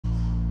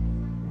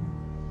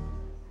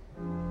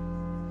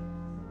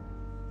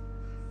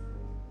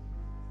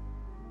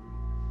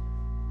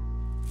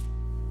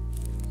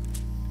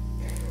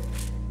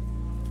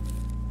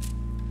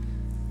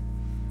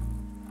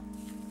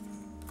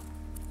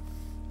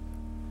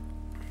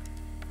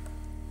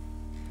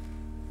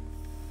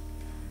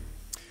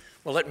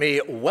Well, let me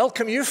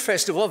welcome you,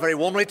 first of all, very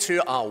warmly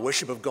to our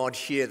worship of God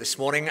here this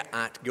morning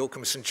at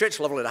Gilcomston Church.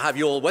 Lovely to have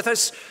you all with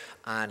us,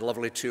 and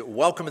lovely to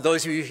welcome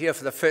those of you here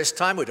for the first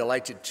time. We're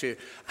delighted to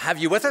have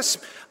you with us,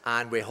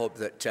 and we hope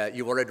that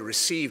you already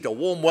received a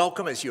warm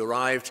welcome as you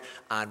arrived,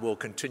 and will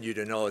continue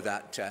to know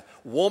that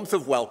warmth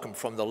of welcome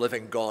from the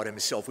living God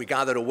himself. We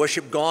gather to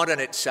worship God, and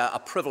it's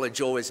a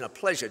privilege always and a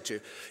pleasure to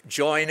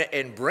join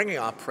in bringing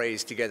our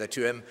praise together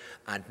to him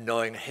and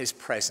knowing his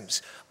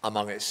presence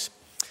among us.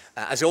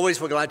 As always,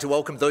 we're glad to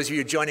welcome those of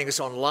you joining us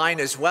online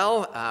as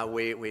well.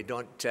 We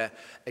don't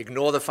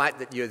ignore the fact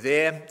that you're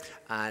there,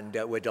 and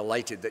we're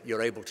delighted that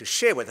you're able to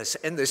share with us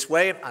in this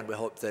way, and we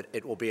hope that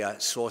it will be a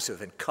source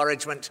of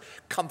encouragement,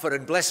 comfort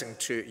and blessing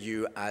to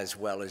you as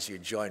well as you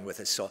join with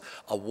us. So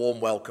a warm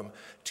welcome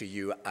to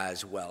you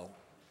as well.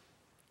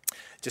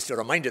 Just a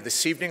reminder,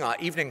 this evening, our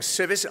evening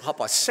service at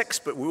 6:30,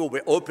 but we will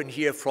be open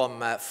here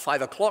from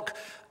 5 o'clock.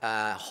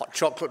 Hot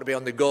chocolate to be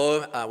on the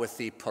go with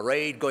the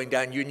parade going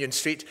down Union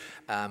Street.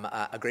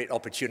 A great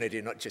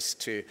opportunity not just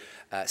to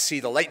see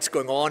the lights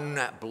going on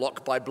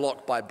block by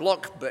block by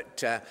block,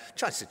 but a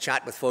chance to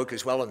chat with folk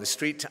as well on the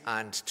street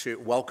and to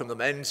welcome them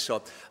in.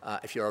 So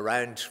if you're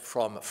around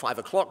from 5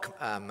 o'clock,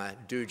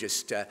 do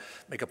just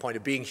make a point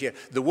of being here.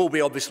 There will be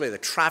obviously the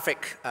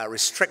traffic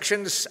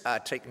restrictions.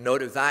 Take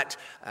note of that.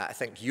 I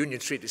think Union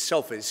Street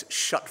itself is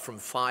shut from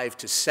 5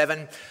 to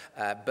 7,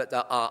 but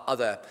there are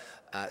other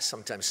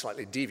sometimes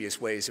slightly devious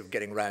ways of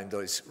getting around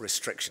those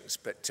restrictions.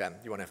 But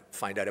you want to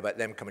find out about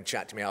them, come and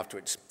chat to me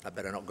afterwards. I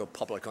better not go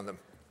public on them.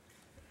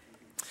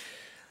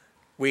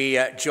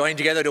 We joined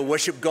together to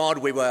worship God.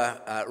 We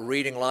were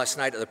reading last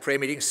night at the prayer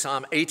meeting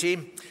Psalm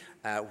 80,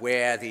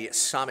 where the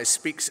psalmist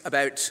speaks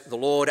about the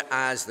Lord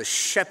as the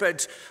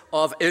shepherd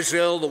of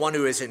Israel, the one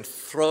who is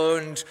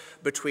enthroned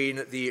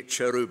between the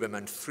cherubim.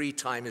 And 3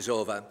 times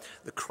over,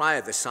 the cry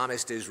of the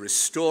psalmist is,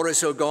 "Restore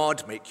us, O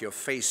God, make your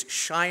face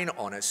shine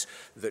on us,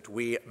 that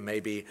we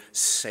may be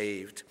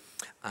saved."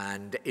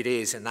 And it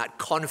is in that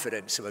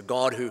confidence of a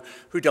God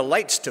who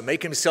delights to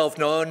make himself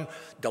known,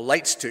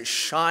 delights to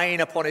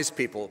shine upon his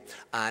people,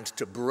 and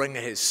to bring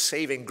his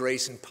saving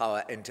grace and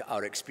power into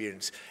our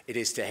experience. It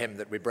is to him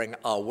that we bring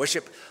our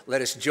worship.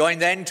 Let us join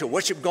then to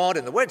worship God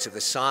in the words of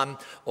the psalm,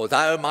 "O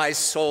thou, my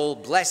soul,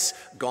 bless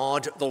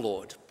God the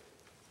Lord."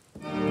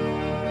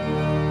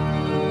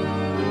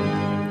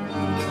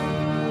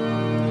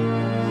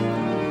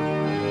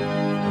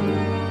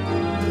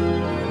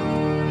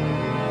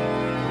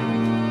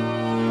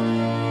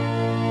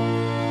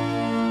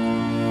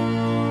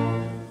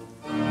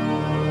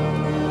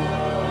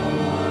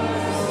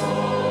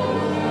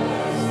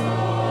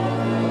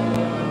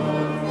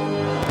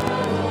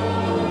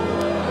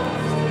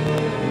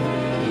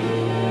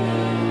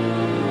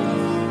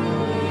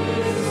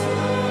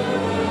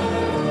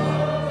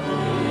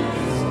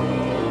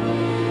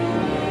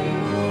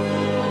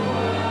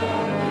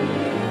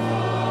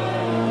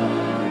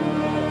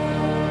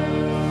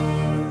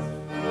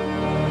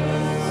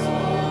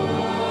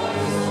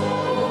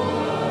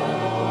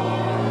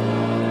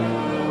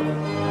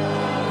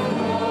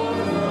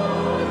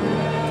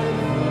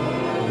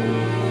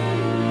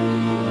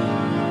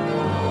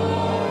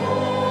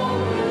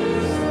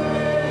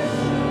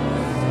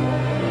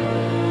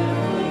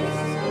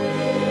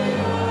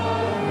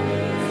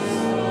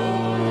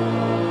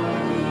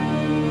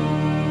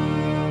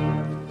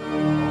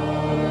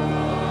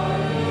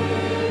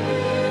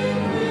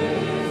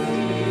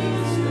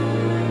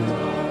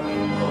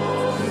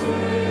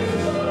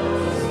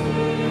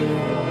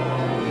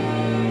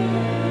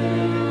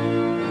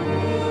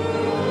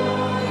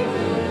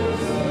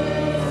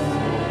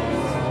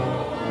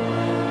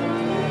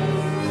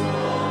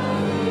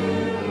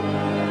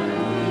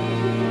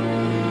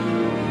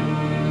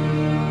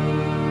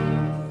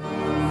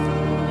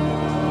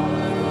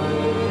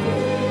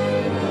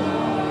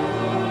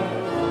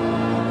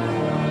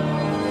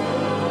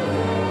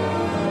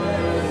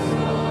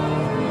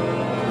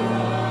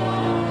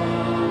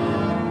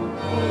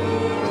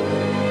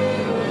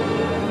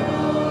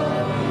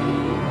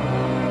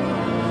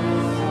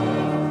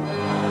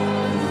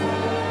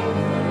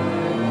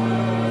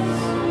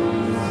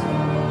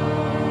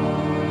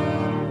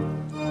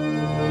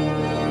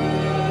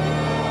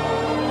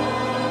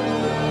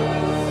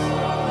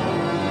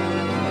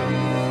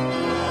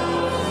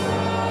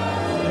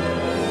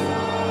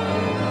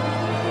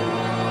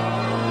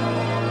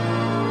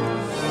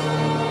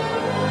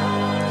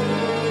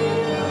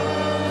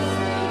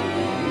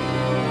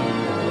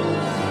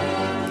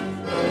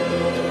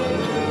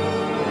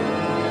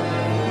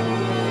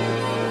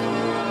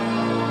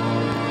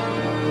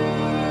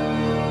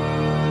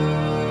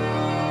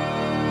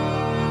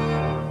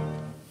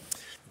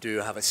 Do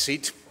have a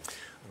seat.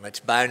 Let's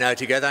bow now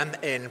together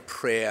in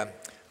prayer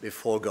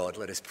before God.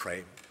 Let us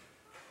pray.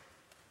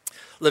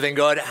 Living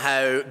God,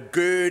 how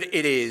good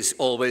it is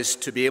always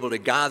to be able to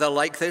gather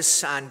like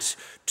this and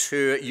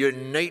to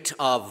unite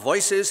our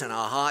voices and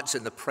our hearts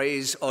in the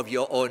praise of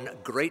your own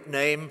great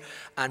name,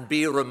 and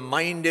be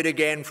reminded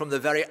again from the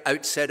very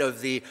outset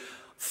of the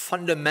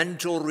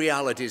fundamental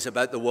realities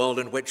about the world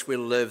in which we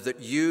live, that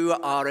you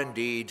are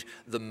indeed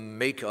the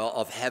maker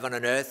of heaven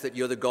and earth, that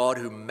you're the God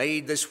who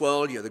made this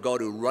world, you're the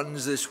God who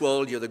runs this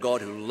world, you're the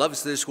God who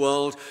loves this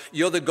world,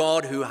 you're the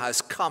God who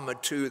has come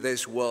to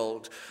this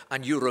world.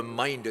 And you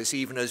remind us,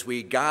 even as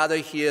we gather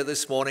here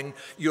this morning,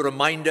 you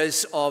remind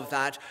us of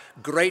that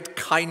great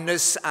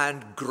kindness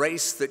and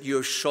grace that you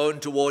have shown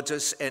towards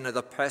us in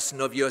the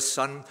person of your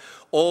Son.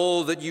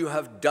 All that you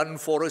have done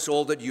for us,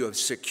 all that you have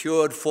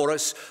secured for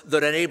us,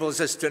 that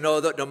enables us to know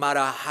that no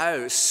matter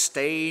how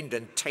stained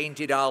and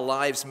tainted our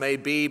lives may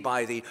be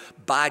by the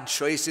bad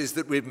choices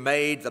that we've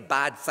made, the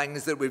bad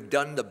things that we've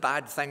done, the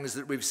bad things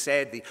that we've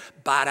said, the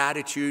bad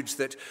attitudes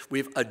that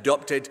we've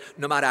adopted,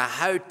 no matter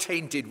how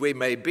tainted we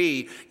may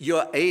be,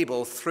 you're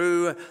able,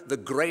 through the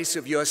grace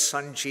of your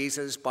Son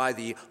Jesus, by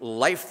the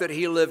life that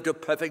he lived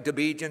of perfect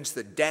obedience,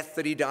 the death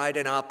that he died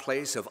in our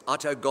place, of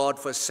utter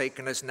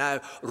God-forsakenness, now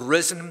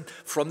risen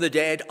from the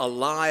dead,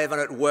 alive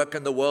and at work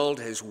in the world,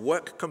 his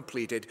work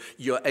completed,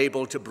 you're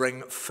able to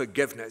bring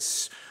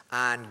forgiveness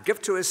and give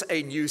to us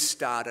a new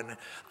start. And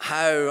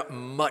how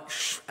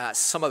much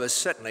some of us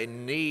certainly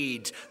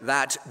need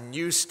that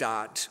new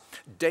start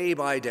day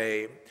by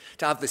day,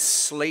 to have the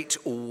slate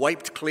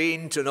wiped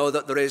clean, to know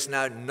that there is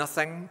now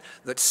nothing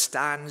that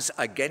stands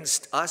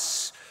against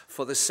us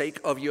for the sake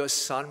of your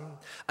Son,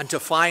 and to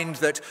find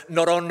that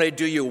not only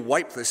do you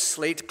wipe the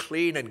slate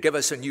clean and give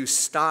us a new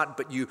start,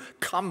 but you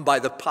come by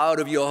the power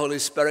of your Holy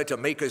Spirit to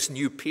make us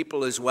new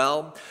people as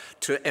well,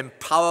 to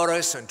empower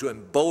us and to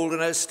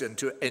embolden us and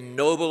to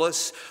ennoble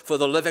us for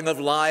the living of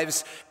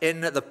lives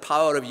in the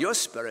power of your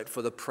Spirit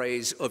for the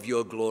praise of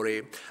your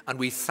glory. And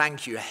we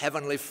thank you,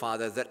 Heavenly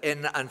Father, that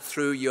in and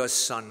through your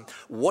Son,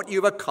 what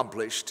you've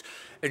accomplished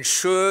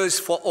ensures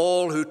for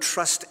all who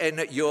trust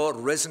in your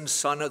risen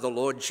Son, the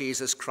Lord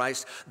Jesus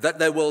Christ, that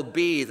there will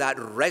be that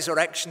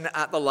resurrection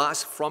at the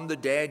last from the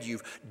dead.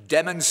 You've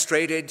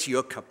demonstrated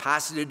your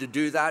capacity to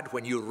do that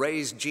when you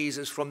raised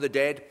Jesus from the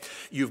dead.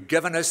 You've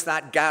given us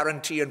that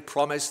guarantee and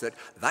promise that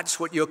that's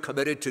what you're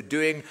committed to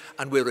doing,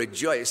 and we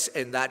rejoice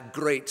in that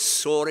great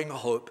soaring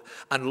hope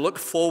and look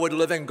forward,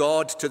 living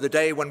God, to the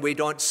day when we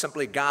don't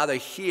simply gather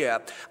here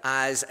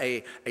as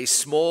a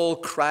small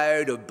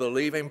crowd of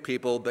believing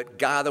people, but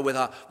gather with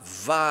a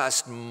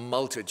vast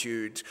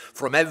multitude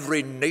from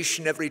every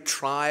nation, every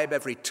tribe,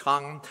 every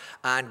tongue,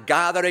 and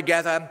gather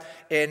together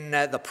in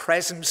the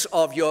presence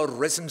of your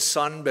risen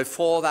Son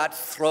before that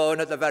throne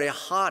at the very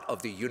heart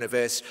of the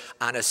universe,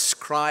 and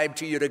ascribe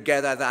to you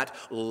together that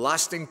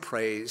lasting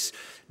praise,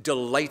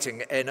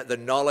 delighting in the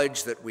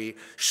knowledge that we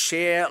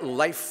share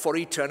life for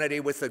eternity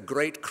with the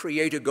great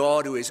Creator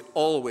God who is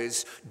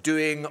always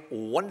doing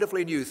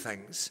wonderfully new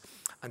things.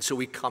 And so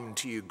we come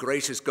to you,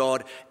 gracious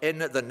God, in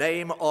the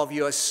name of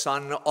your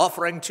Son,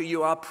 offering to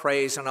you our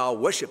praise and our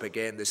worship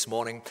again this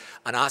morning,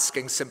 and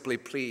asking simply,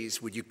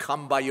 please, would you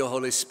come by your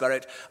Holy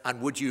Spirit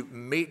and would you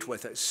meet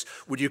with us?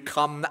 Would you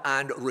come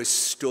and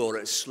restore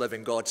us,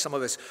 living God? Some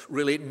of us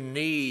really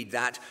need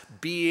that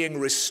being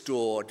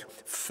restored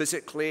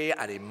physically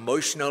and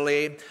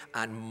emotionally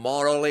and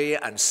morally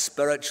and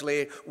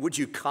spiritually. Would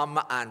you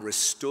come and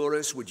restore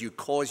us? Would you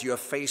cause your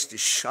face to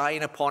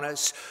shine upon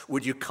us?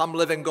 Would you come,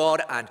 living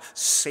God, and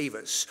save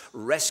us,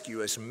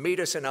 rescue us, meet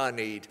us in our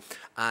need,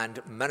 and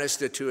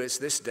minister to us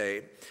this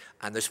day.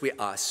 And this we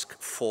ask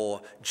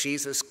for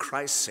Jesus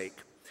Christ's sake.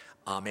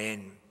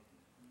 Amen.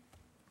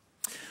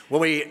 When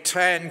we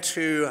turn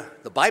to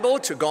the Bible,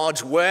 to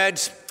God's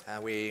Word,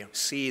 we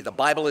see the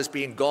Bible as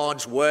being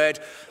God's Word,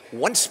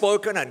 once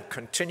spoken and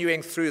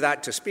continuing through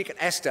that to speak. And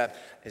Esther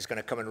is going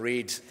to come and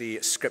read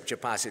the scripture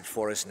passage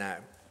for us now.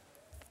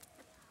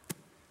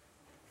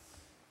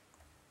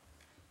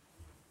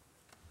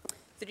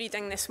 The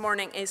reading this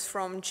morning is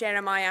from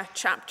Jeremiah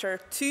chapter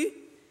 2.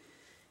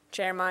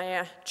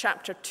 Jeremiah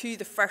chapter 2,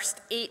 the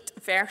first 8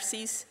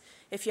 verses.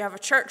 If you have a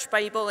church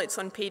Bible, it's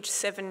on page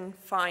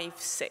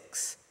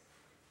 756.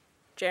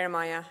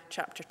 Jeremiah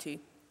chapter 2.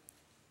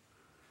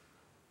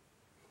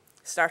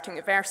 Starting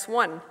at verse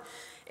 1.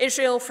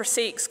 Israel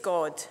forsakes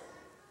God.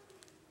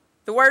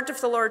 The word of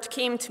the Lord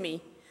came to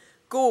me.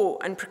 Go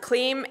and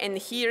proclaim in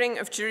the hearing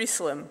of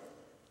Jerusalem.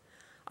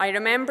 I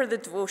remember the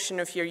devotion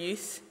of your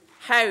youth,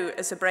 how,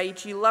 as a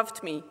bride, you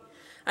loved me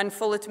and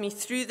followed me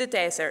through the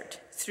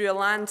desert, through a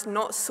land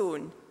not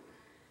sown.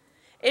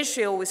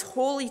 Israel was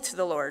holy to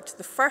the Lord,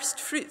 the first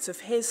fruits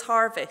of his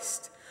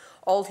harvest.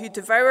 All who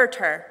devoured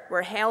her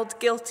were held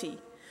guilty,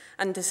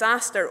 and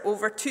disaster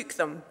overtook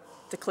them,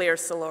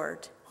 declares the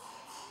Lord.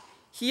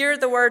 Hear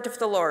the word of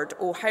the Lord,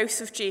 O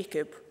house of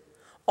Jacob,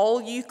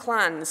 all you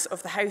clans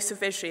of the house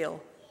of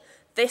Israel.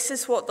 This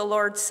is what the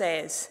Lord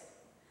says.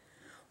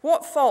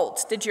 What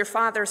fault did your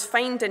fathers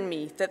find in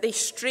me that they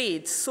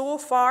strayed so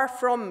far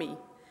from me?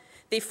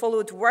 They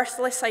followed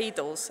worthless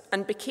idols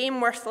and became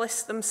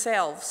worthless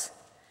themselves.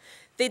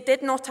 They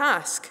did not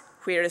ask,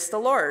 where is the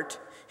Lord,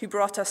 who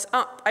brought us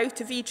up out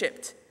of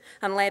Egypt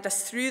and led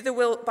us through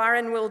the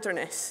barren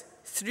wilderness,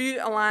 through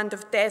a land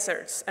of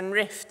deserts and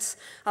rifts,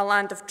 a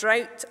land of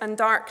drought and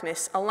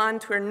darkness, a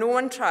land where no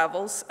one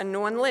travels and no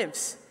one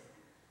lives?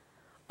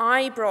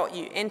 I brought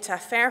you into a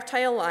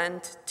fertile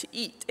land to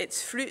eat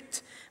its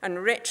fruit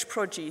and rich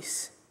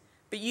produce,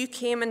 but you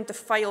came and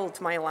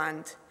defiled my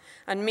land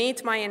and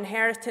made my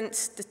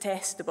inheritance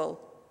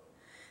detestable.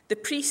 The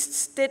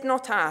priests did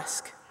not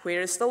ask, 'Where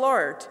is the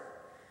Lord?'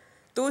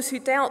 Those who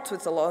dealt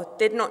with the law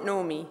did not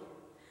know me.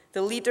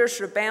 The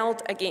leaders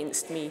rebelled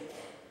against me.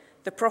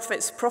 The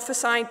prophets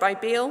prophesied by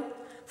Baal,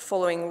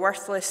 following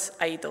worthless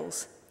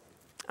idols."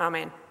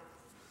 Amen.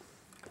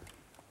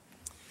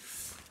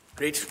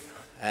 Great.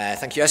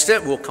 Thank you,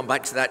 Esther. We'll come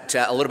back to that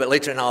a little bit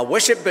later in our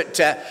worship. But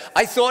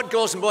I thought,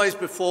 girls and boys,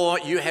 before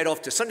you head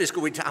off to Sunday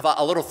school, we'd have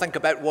a little think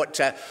about what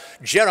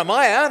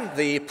Jeremiah,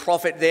 the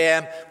prophet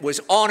there, was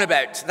on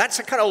about. That's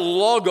a kind of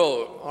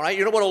logo, all right?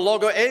 You know what a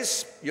logo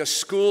is? Your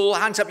school,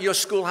 hands up, your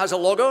school has a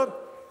logo?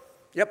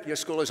 Yep, your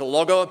school has a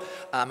logo.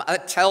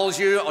 It tells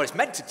you, or it's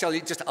meant to tell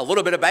you just a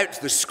little bit about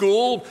the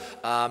school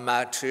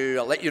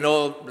to let you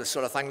know the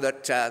sort of thing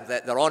that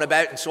they're on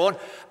about and so on.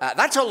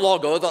 That's a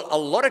logo that a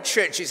lot of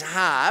churches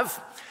have.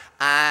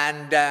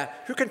 And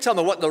who can tell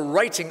me what the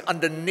writing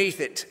underneath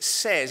it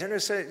says?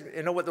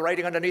 You know what the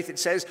writing underneath it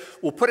says?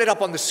 We'll put it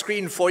up on the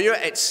screen for you.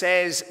 It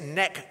says,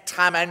 "Nec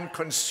tamen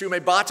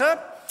consumebata,"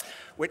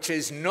 which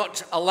is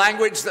not a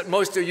language that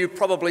most of you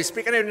probably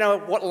speak. I don't know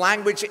what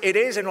language it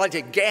is. I'd like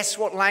to guess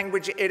what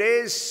language it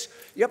is.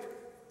 Yep.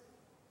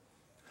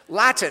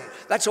 Latin.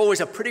 That's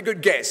always a pretty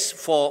good guess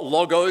for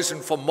logos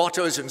and for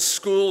mottos in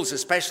schools,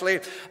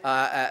 especially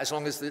as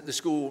long as the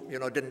school,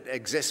 didn't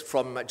exist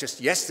from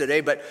just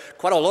yesterday. But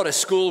quite a lot of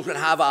schools would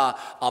have a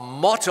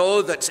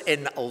motto that's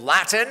in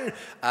Latin,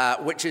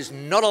 which is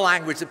not a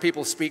language that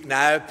people speak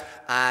now,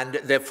 and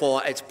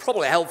therefore it's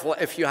probably helpful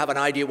if you have an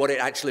idea what it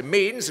actually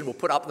means. And we'll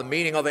put up the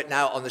meaning of it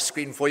now on the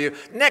screen for you.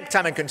 Nec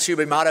tamen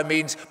consumebata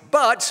means,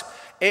 but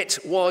it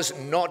was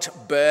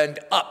not burned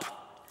up.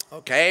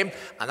 Okay,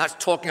 and that's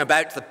talking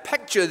about the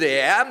picture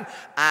there,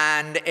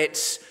 and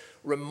it's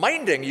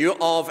reminding you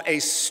of a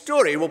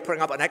story. We'll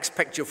bring up a next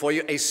picture for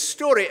you, a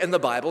story in the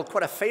Bible,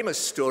 quite a famous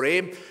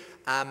story,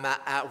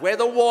 where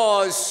there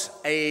was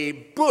a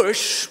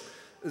bush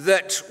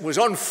that was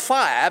on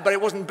fire, but it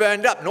wasn't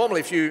burned up. Normally,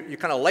 if you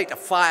kind of light a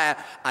fire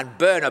and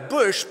burn a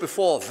bush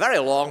before very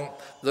long,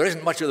 there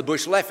isn't much of the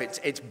bush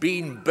left. It's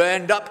been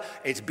burned up,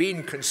 it's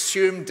been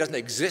consumed, doesn't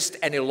exist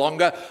any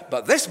longer.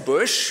 But this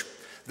bush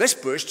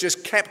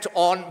just kept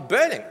on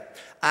burning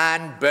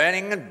and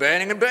burning and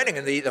burning and burning.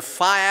 And the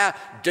fire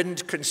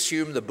didn't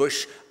consume the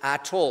bush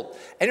at all.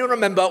 Anyone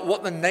remember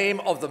what the name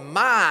of the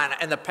man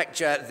in the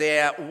picture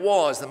there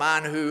was? The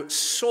man who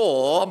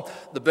saw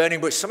the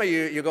burning bush. Some of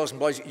you girls and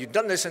boys, you've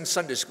done this in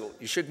Sunday school.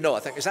 You should know, I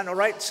think. Is that not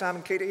right, Sam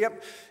and Katie?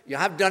 Yep, you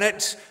have done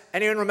it.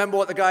 Anyone remember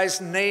what the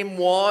guy's name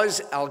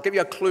was? I'll give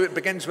you a clue. It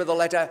begins with the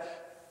letter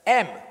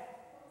M.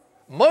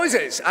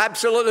 Moses,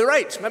 absolutely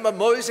right. Remember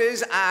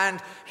Moses, and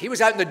he was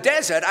out in the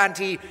desert, and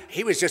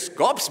he was just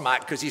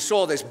gobsmacked because he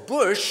saw this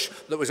bush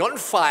that was on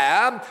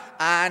fire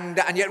and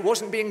yet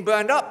wasn't being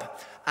burned up.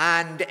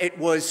 And it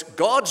was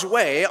God's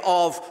way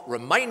of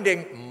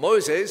reminding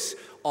Moses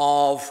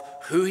of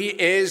who he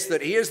is,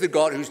 that he is the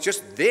God who's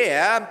just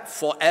there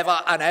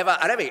forever and ever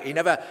and ever. He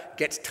never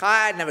gets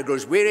tired, never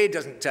grows weary,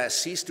 doesn't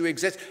cease to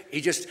exist.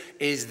 He just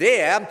is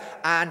there,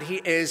 and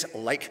he is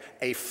like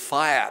a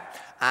fire.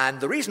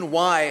 And the reason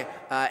why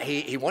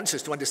he wants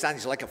us to understand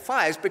he's like a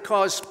fire is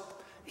because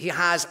he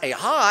has a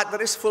heart that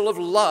is full of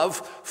love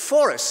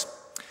for us.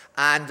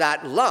 And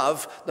that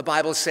love, the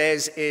Bible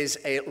says, is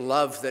a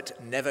love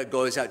that never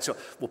goes out. So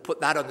we'll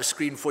put that on the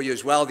screen for you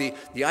as well. The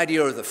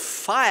idea of the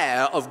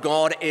fire of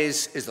God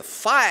is the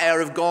fire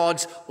of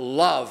God's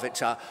love.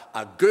 It's a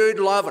good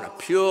love and a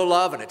pure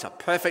love, and it's a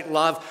perfect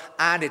love.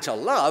 And it's a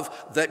love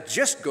that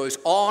just goes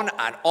on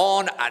and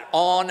on and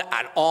on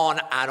and on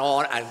and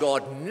on. And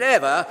God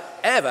never,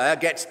 ever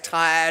gets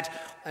tired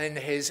in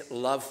his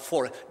love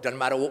for it. Doesn't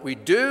matter what we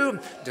do,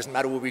 doesn't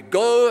matter where we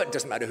go, it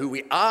doesn't matter who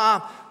we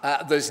are.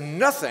 There's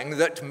nothing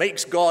that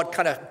makes God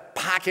kind of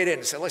pack it in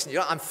and say, listen,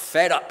 I'm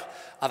fed up.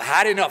 I've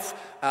had enough.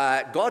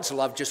 God's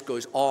love just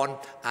goes on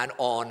and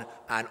on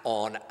and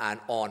on and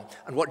on.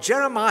 And what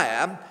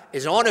Jeremiah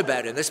is on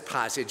about in this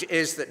passage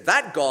is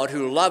that God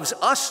who loves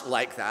us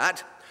like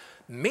that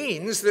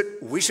means that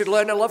we should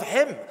learn to love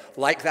him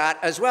like that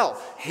as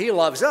well. He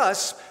loves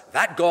us.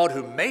 That God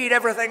who made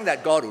everything,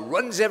 that God who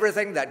runs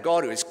everything, that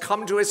God who has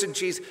come to us in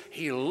Jesus,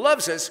 he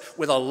loves us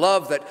with a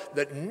love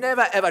that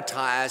never ever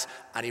tires,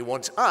 and he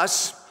wants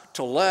us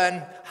to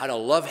learn how to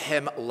love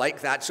him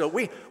like that. So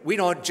we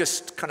don't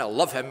just kind of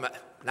love him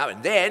now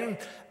and then,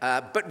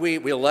 but we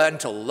learn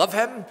to love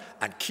him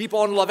and keep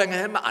on loving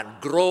him and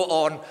grow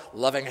on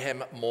loving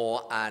him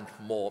more and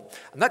more.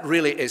 And that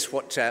really is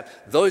what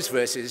those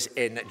verses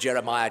in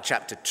Jeremiah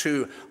chapter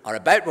 2 are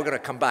about. We're going to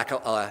come back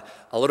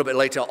a little bit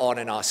later on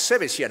in our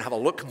service here and have a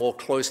look more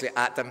closely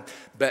at them.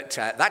 But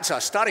that's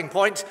our starting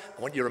point.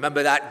 I want you to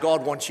remember that.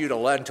 God wants you to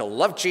learn to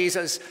love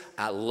Jesus,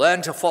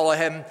 learn to follow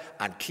him,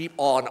 and keep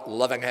on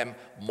loving him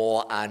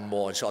more and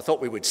more. And so I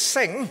thought we would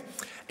sing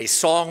a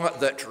song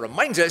that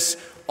reminds us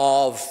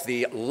of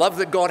the love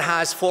that God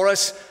has for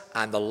us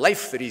and the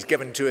life that he's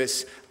given to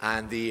us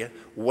and the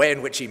way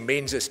in which he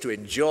means us to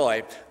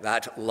enjoy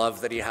that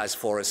love that he has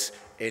for us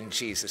in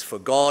Jesus. For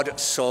God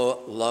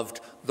so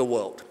loved the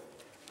world.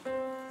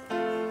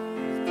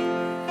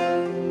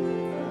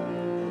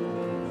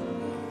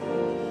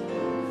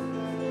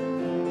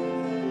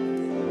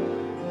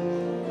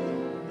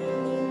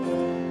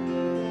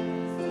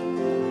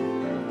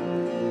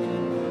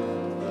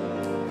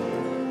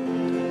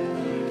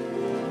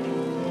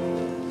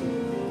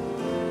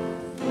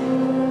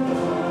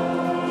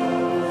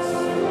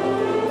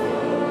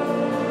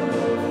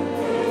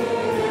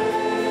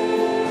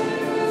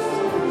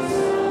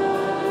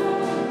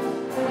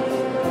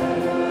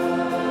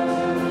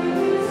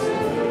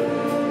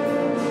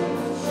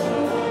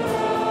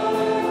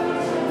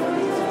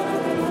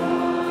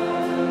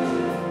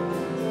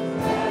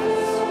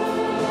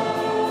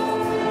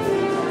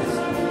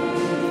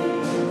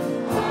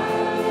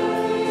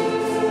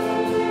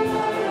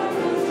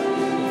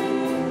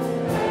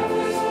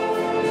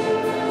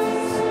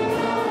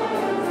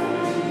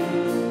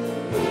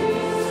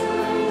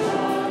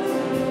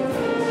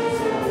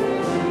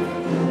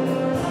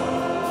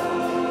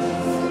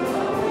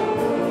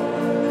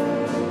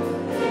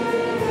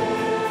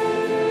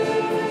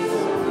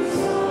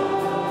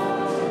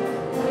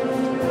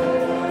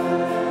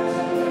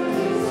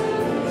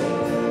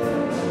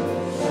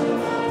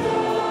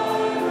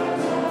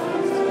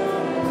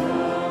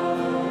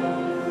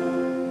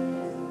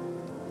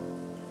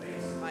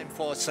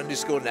 Sunday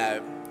school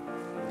now.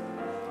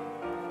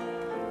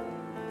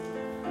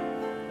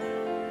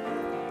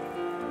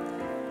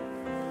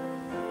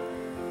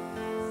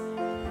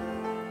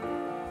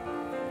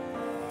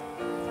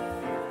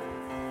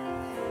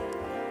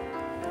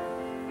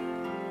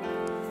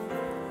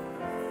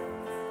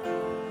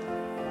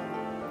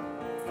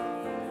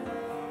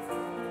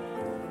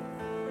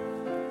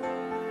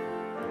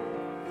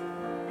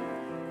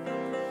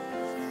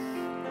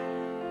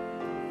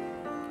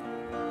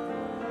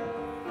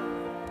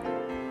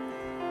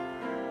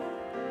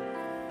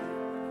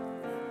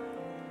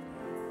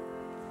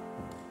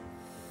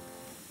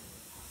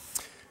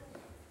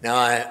 Now,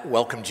 I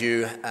welcomed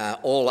you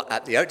all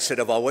at the outset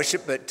of our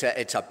worship, but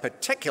it's a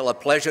particular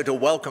pleasure to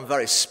welcome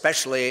very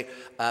specially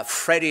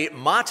Freddie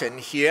Martin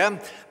here,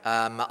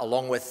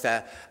 along with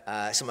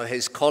some of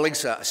his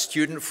colleagues, a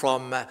student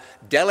from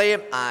Delhi,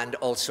 and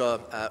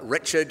also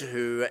Richard,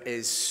 who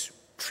is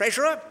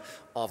treasurer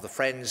of the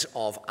Friends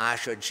of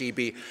Asha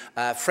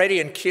GB. Freddie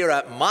and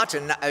Kira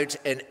Martin out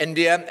in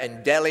India,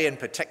 in Delhi in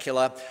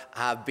particular,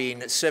 have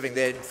been serving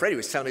there. Freddie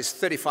was telling us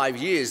 35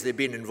 years they've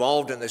been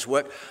involved in this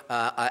work.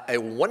 A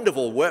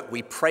wonderful work.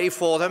 We pray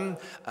for them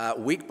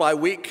week by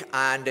week,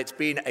 and it's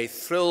been a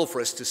thrill for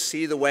us to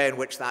see the way in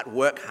which that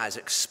work has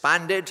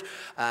expanded,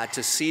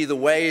 to see the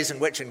ways in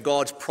which in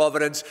God's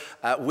providence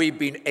we've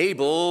been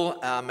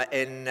able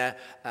in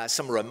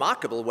some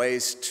remarkable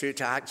ways to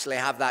actually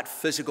have that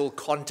physical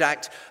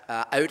contact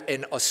out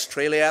in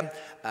Australia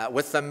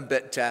with them.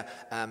 But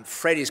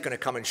Freddie's going to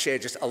come and share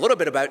just a little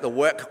bit about the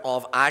work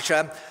of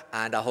Asha,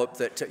 and I hope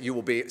that you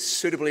will be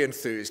suitably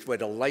enthused. We're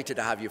delighted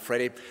to have you,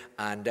 Freddie,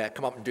 and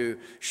come up and do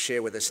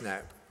share with us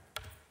now.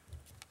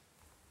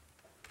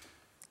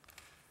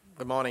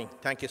 Good morning.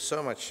 Thank you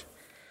so much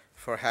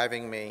for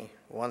having me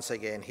once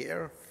again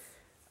here.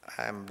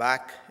 I'm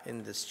back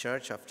in this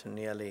church after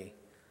nearly,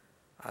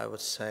 I would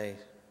say,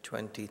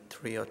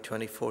 23 or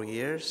 24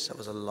 years. That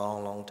was a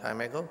long, long time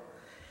ago.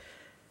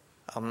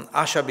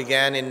 Asha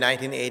began in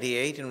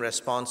 1988 in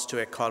response to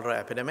a cholera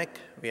epidemic.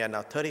 We are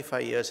now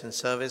 35 years in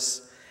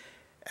service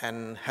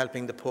and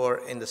helping the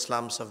poor in the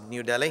slums of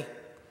New Delhi.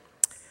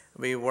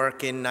 We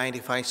work in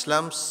 95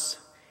 slums,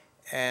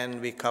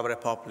 and we cover a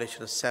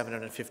population of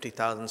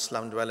 750,000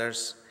 slum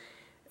dwellers.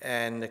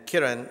 And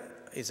Kiran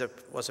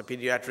was a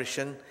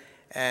pediatrician,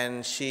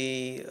 and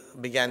she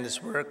began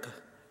this work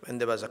when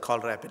there was a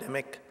cholera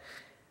epidemic.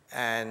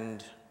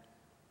 And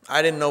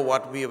I didn't know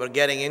what we were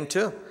getting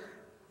into,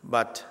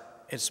 but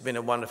it's been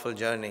a wonderful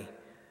journey.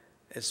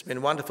 It's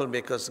been wonderful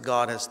because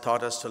God has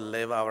taught us to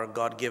live our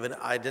God-given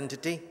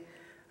identity,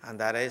 and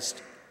that is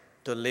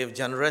to live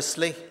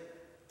generously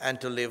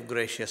and to live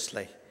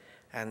graciously.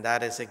 And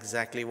that is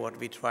exactly what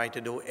we try to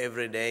do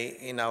every day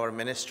in our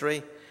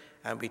ministry.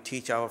 And we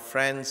teach our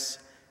friends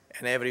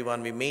and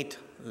everyone we meet,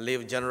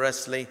 live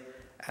generously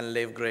and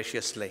live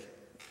graciously.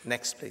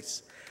 Next,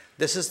 please.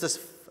 This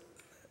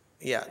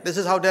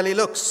is how Delhi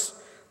looks.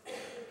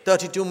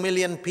 32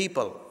 million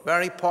people,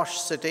 very posh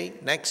city.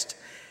 Next.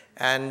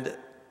 And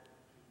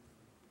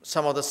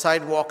some of the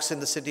sidewalks in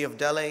the city of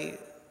Delhi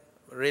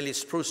really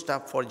spruced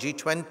up for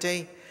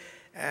G20.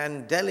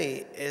 And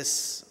Delhi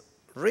is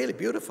really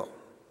beautiful.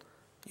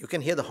 You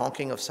can hear the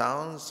honking of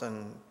sounds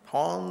and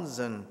horns,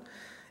 and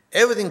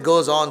everything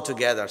goes on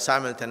together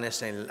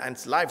simultaneously,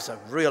 and life's a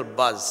real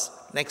buzz.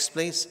 Next,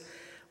 please.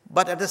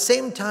 But at the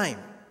same time,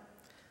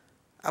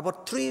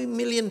 about 3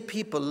 million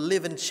people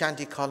live in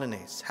shanty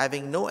colonies,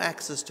 having no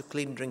access to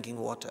clean drinking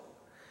water.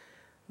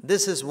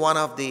 This is one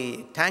of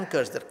the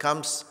tankers that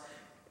comes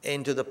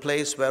into the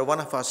place where one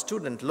of our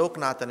students,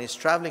 Loknathan, is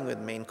traveling with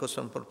me in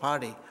Kusumpur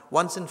Party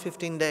once in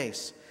 15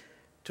 days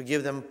to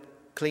give them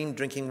clean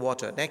drinking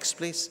water. Next,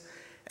 please.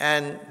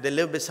 And they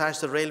live beside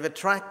the railway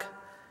track.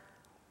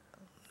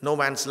 No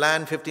man's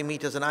land, 50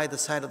 meters on either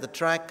side of the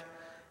track.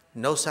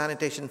 No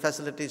sanitation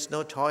facilities,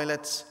 no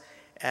toilets.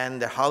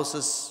 And the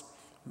houses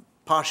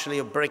partially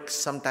of bricks,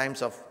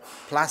 sometimes of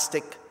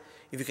plastic.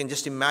 If you can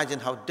just imagine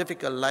how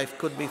difficult life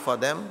could be for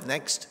them.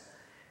 Next.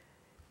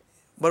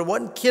 But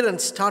when Kiran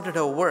started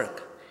her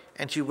work,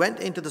 and she went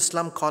into the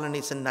slum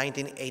colonies in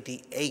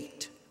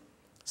 1988,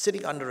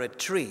 sitting under a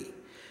tree,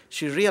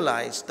 she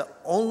realized the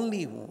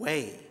only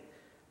way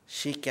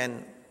she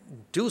can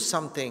do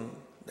something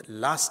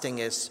lasting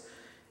is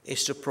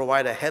to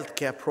provide a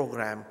healthcare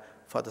program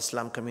for the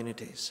slum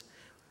communities.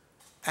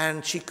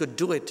 And she could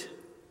do it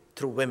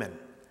through women,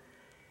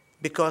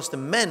 because the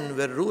men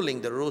were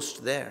ruling the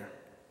roost there.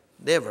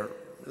 They were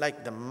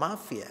like the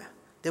mafia.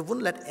 They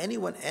wouldn't let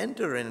anyone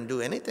enter in and do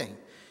anything.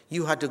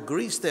 You had to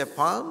grease their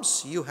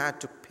palms, you had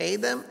to pay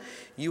them,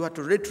 you had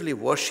to literally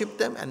worship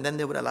them, and then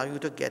they would allow you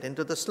to get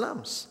into the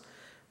slums.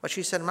 But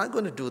she said, I'm not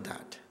going to do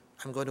that.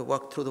 I'm going to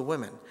work through the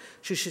women.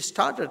 So she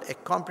started a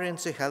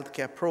comprehensive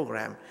healthcare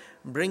program,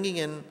 bringing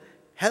in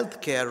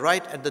healthcare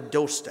right at the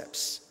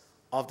doorsteps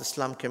of the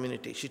slum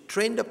community. She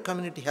trained up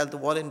community health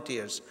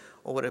volunteers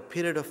over a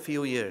period of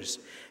few years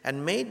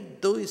and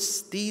made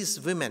these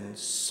women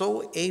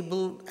so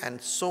able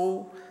and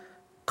so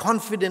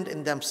confident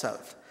in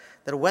themselves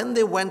that when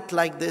they went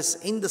like this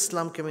in the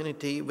slum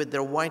community with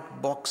their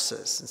white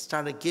boxes and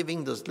started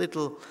giving those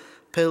little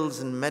pills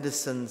and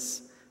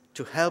medicines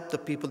to help the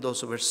people, those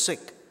who were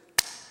sick,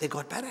 they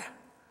got better.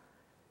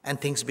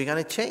 And things began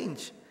to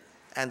change.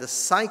 And the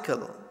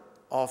cycle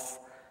of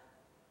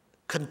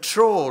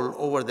control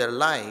over their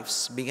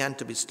lives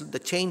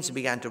the chains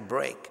began to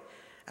break.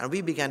 And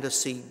we began to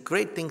see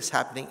great things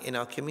happening in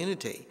our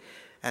community.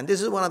 And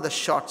this is one of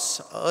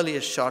the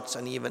earliest shots,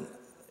 and even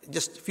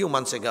just a few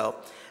months ago.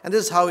 And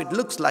this is how it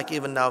looks like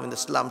even now in the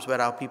slums, where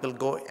our people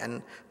go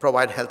and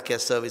provide healthcare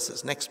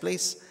services. Next,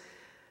 please.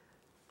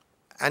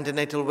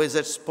 Antenatal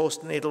visits,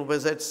 postnatal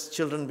visits,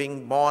 children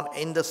being born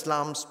in the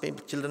slums,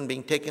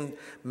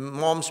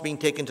 moms being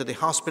taken to the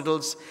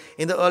hospitals.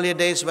 In the earlier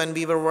days when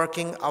we were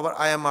working, our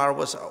IMR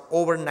was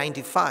over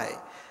 95.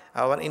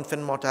 Our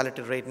infant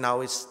mortality rate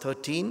now is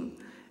 13.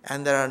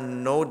 And there are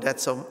no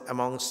deaths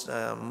amongst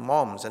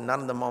moms, and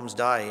none of the moms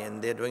die, and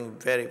they're doing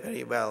very,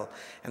 very well,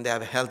 and they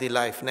have a healthy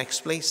life.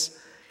 Next, please.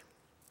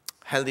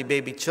 Healthy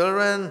baby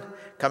children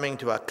coming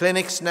to our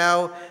clinics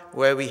now,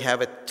 where we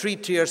have a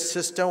 3-tier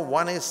system.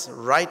 One is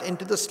right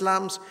into the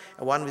slums,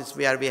 and one is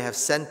where we have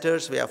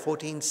centers. We have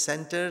 14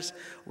 centers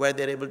where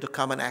they're able to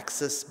come and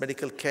access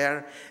medical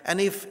care. And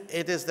if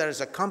there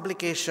is a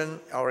complication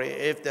or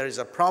if there is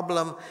a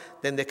problem,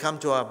 then they come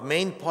to our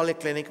main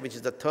polyclinic, which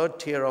is the 3rd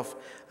tier of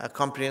a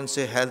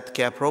comprehensive health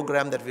care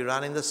program that we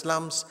run in the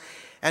slums.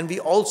 And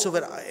we also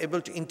were able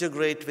to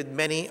integrate with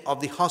many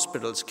of the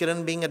hospitals.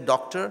 Kiran being a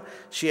doctor,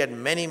 she had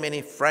many,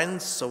 many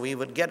friends, so we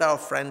would get our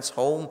friends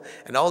home,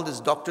 and all these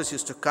doctors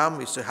used to come.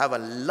 We used to have a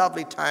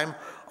lovely time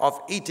of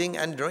eating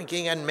and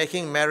drinking and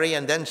making merry,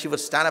 and then she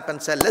would stand up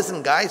and say,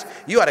 listen guys,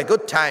 you had a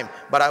good time,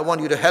 but I want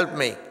you to help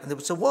me. And they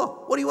would say,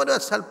 whoa, what do you want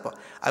us to help for?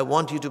 I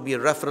want you to be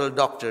referral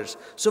doctors.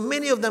 So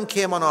many of them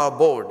came on our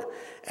board,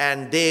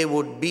 and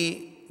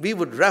we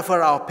would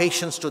refer our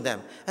patients to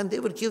them, and they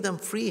would give them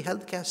free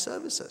healthcare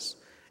services.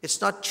 It's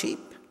not cheap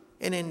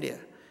in India.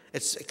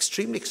 It's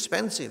extremely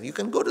expensive. You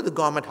can go to the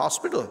government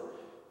hospital,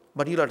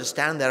 but you'll have to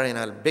stand there in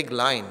a big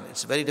line.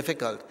 It's very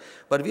difficult.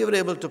 But we were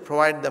able to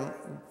provide them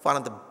one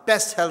of the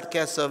best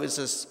healthcare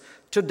services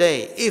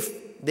today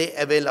if they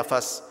avail of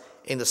us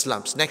in the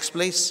slums. Next,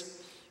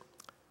 please.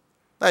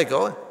 There you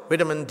go.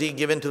 Vitamin D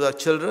given to the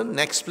children.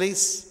 Next,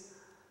 please.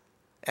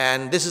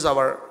 And this is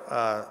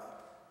our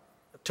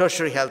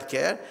tertiary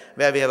healthcare,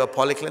 where we have a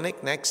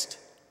polyclinic. Next.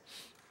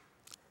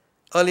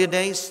 Earlier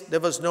days, there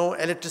was no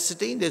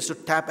electricity. They used to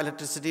tap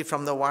electricity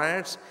from the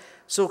wires.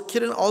 So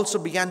Kiran also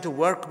began to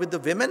work with the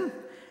women,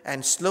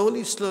 and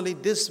slowly,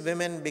 these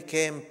women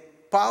became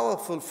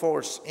powerful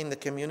force in the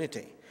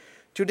community.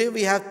 Today,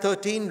 we have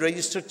 13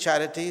 registered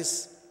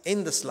charities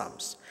in the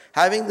slums,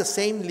 having the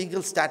same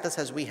legal status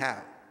as we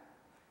have.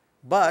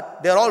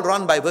 But they're all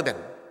run by women.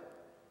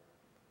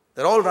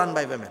 They're all run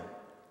by women.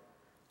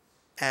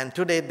 And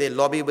today they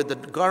lobby with the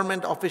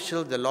government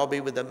officials, they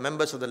lobby with the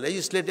members of the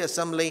Legislative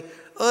Assembly.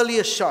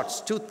 Earlier shots,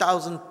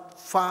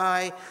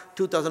 2005,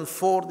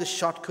 2004, this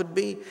shot could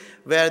be,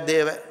 where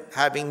they were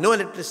having no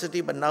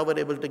electricity, but now we're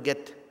able to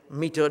get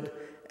metered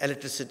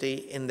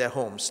electricity in their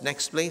homes.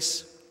 Next,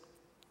 please.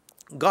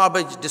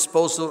 Garbage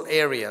disposal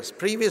areas.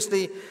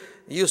 Previously,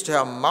 we used to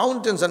have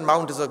mountains and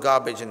mountains of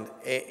garbage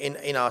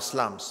in our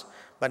slums.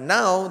 But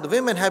now the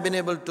women have been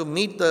able to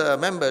meet the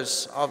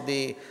members of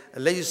the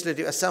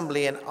Legislative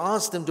Assembly and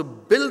ask them to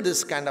build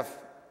this kind of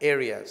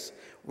areas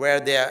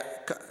where they are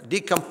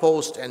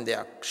decomposed and they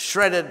are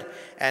shredded,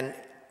 and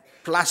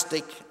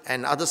plastic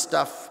and other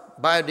stuff,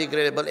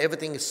 biodegradable,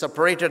 everything is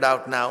separated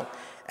out now,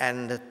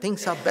 and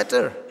things are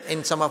better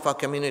in some of our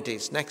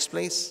communities. Next,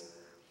 please.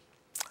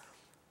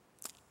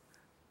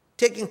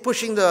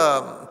 Pushing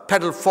the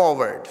pedal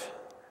forward,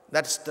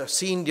 that's the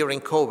scene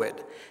during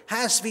COVID.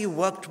 As we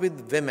worked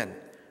with women,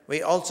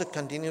 we also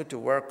continue to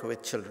work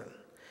with children.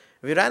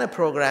 We ran a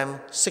program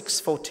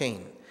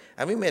 6:14,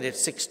 and we made it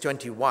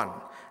 6:21,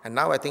 and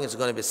now I think it's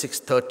going to be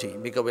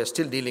 6:30 because we're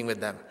still dealing with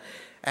them.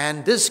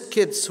 And these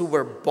kids who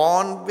were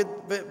born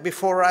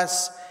before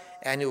us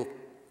and who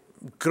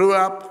grew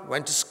up,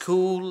 went to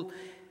school,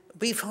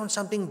 we found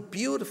something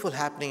beautiful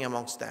happening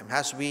amongst them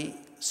as we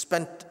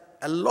spent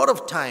a lot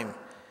of time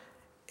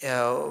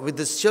with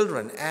these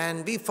children.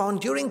 And we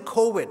found during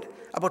COVID,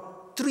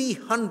 about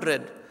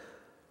 300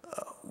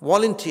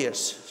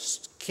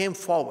 volunteers came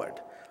forward,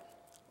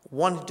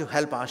 wanted to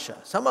help Asha.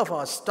 Some of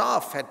our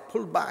staff had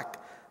pulled back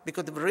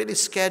because they were really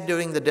scared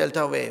during the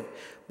Delta wave.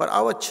 But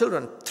our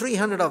children,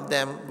 300 of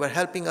them, were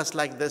helping us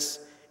like this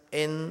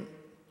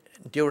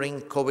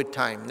during COVID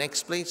time.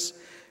 Next, please.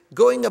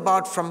 Going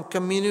about from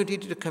community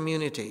to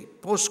community,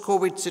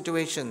 post-COVID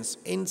situations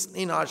in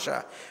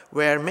Asha,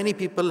 where many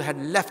people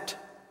had left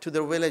to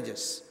their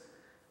villages,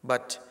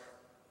 but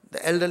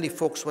the elderly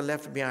folks were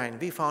left behind.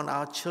 We found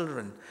our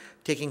children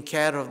taking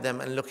care of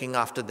them and looking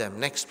after them.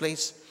 Next,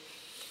 please.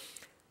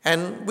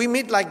 And we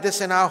meet like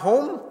this in our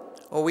home,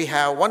 or we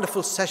have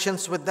wonderful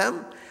sessions with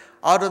them.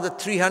 Out of the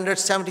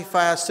 375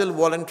 are still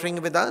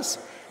volunteering with us,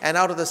 and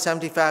out of the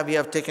 75, we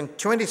have taken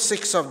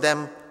 26 of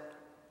them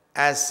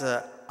as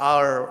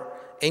our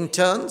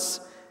interns,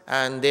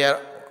 and they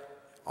are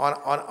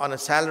on a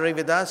salary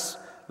with us.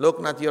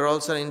 Loknath, you're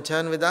also an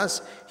intern with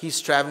us. He's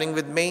traveling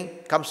with me,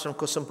 comes from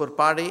Kusumpur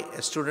Padi,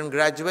 a student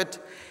graduate,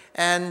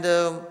 and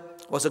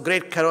was a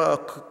great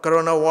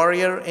corona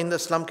warrior in the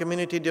slum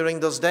community during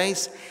those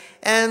days.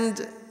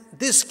 And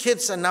these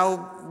kids are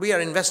now, we are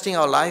investing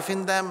our life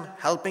in them,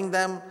 helping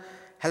them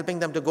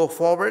to go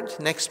forward.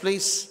 Next,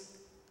 please.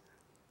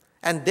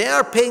 And they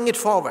are paying it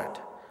forward.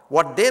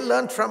 What they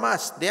learned from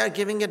us, they are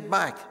giving it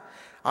back.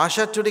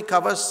 Asha today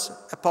covers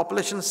a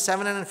population of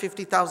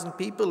 750,000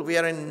 people. We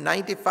are in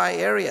 95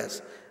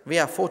 areas. We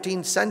have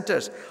 14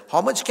 centers. How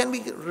much can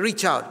we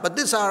reach out? But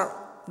these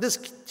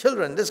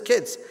children, these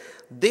kids,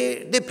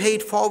 they pay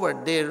it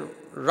forward. They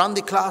run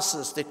the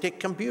classes. They take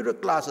computer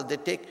classes. They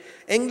take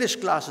English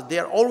classes. They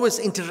are always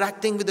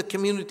interacting with the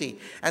community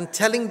and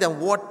telling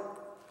them what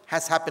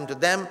has happened to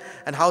them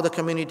and how the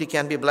community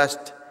can be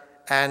blessed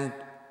and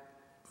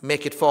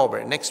make it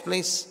forward. Next,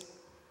 please.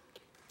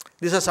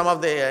 These are some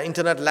of the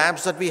internet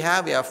labs that we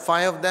have. We have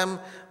 5 of them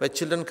where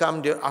children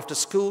come after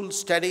school,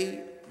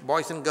 study.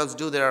 Boys and girls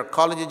do their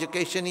college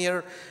education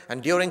here.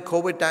 And during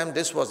COVID time,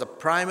 this was a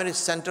primary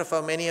center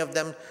for many of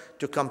them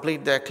to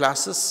complete their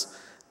classes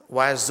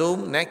via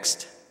Zoom.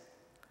 Next.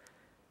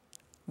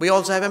 We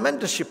also have a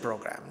mentorship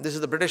program. This is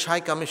the British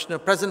High Commissioner,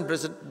 present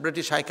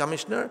British High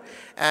Commissioner,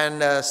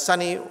 and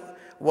Sunny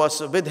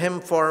was with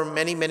him for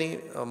many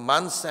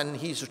months, and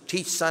he used to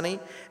teach Sunny.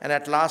 And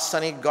at last,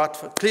 Sunny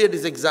cleared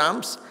his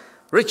exams.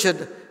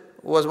 Richard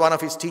was one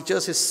of his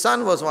teachers. His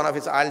son was one of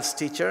his IELTS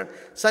teacher.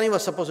 Sunny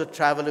was supposed to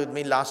travel with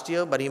me last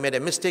year, but he made a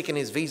mistake in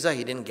his visa.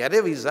 He didn't get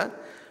a visa.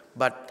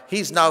 But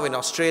he's now in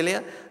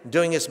Australia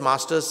doing his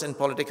master's in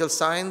political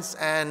science,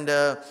 and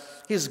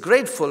he's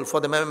grateful for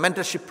the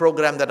mentorship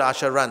program that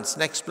Asha runs.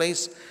 Next,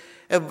 please.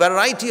 A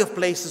variety of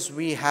places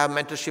we have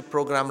mentorship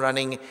program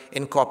running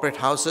in corporate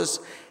houses,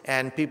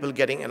 and people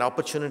getting an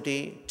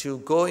opportunity to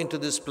go into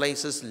these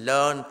places,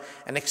 learn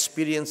and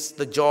experience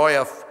the joy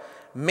of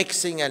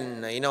mixing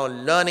and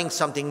learning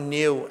something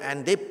new,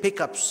 and they pick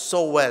up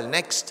so well.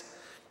 Next.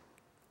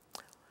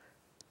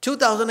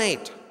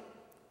 2008,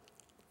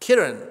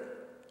 Kiran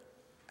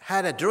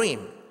had a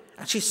dream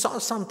and she saw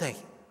something,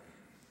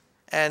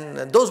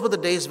 and those were the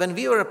days when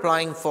we were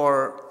applying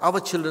for our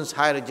children's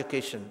higher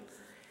education,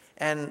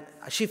 and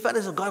she felt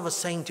as if God was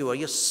saying to her,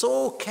 you're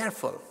so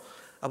careful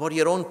about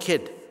your own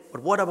kid,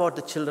 but what about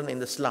the children in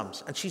the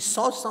slums? And she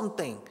saw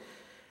something.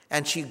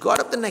 And she got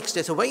up the next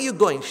day. So where are you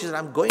going? She said,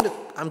 I'm going to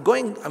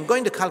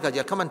Kalkaji.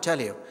 I'll come and tell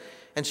you.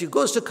 And she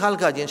goes to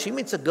Kalkaji and she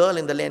meets a girl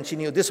in the lane. She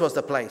knew this was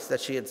the place that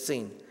she had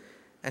seen.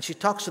 And she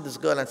talks to this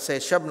girl and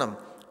says, Shabnam,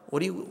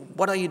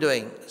 what are you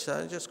doing? She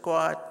said, just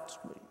quiet,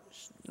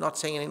 not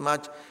saying anything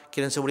much.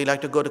 Kiran said, would you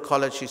like to go to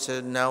college? She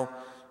said, no.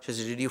 She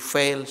said, did you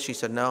fail? She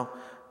said, no.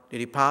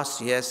 Did you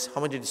pass? Yes. How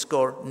much did you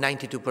score?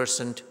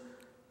 92%.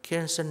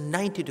 Kiran said,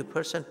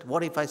 92%?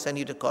 What if I send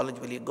you to college?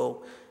 Will you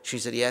go? She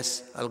said,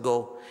 yes, I'll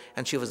go.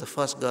 And she was the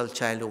first girl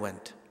child who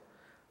went.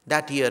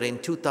 That year in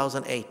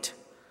 2008,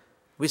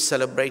 we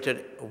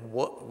celebrated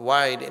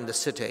wide in the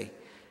city,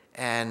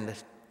 and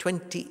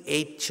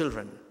 28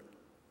 children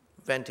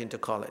went into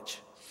college.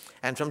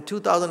 And from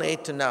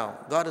 2008 to now,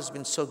 God has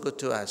been so good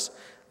to us.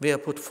 We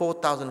have put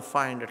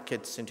 4,500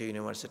 kids into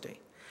university.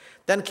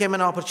 Then came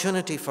an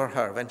opportunity for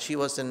her when she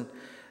was in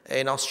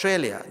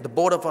Australia. The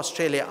Board of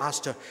Australia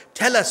asked her,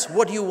 tell us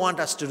what you want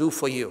us to do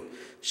for you.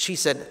 She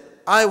said,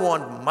 I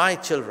want my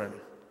children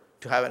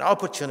to have an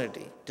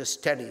opportunity to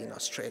study in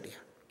Australia.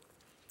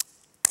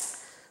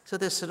 So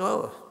they said,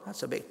 oh,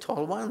 that's a big,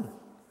 tall one.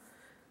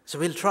 So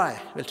we'll try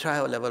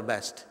our level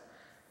best.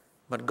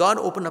 But God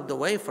opened up the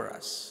way for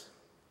us.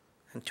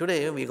 And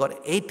today we got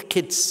 8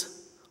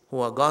 kids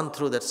who have gone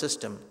through that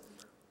system.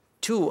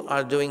 2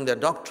 are doing their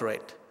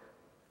doctorate.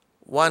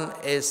 1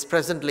 is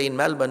presently in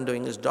Melbourne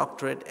doing his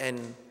doctorate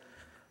in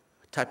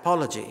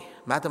typology,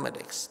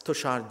 mathematics.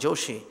 Tushar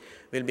Joshi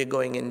will be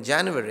going in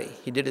January.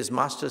 He did his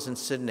master's in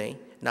Sydney.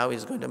 Now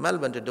he's going to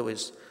Melbourne to do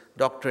his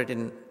doctorate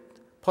in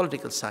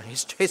political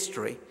science,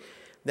 history.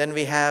 Then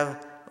we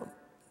have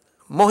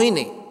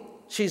Mohini.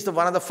 She's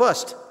one of the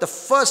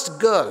first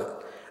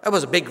girl. It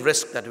was a big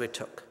risk that we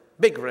took,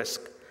 big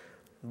risk,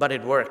 but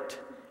it worked.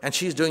 And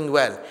she's doing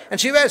well.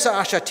 And she wears an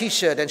Asha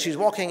t-shirt and she's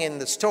walking in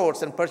the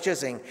stores and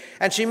purchasing.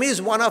 And she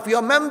meets one of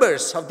your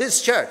members of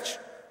this church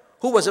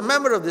who was a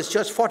member of this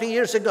church 40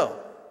 years ago.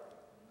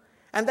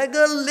 And that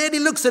lady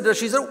looks at her.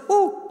 She said,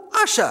 "Oh,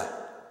 Asha,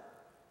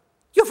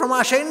 you're from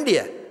Asha,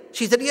 India."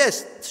 She said,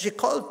 "Yes." So she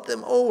called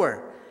them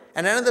over.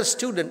 And another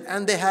student,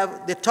 and they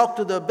talked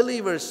to the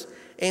believers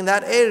in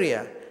that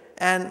area.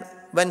 And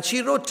when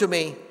she wrote to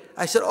me,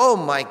 I said, "Oh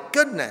my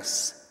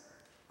goodness,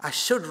 I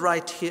should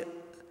write here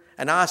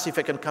and ask if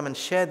I can come and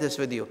share this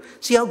with you."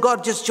 See how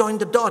God just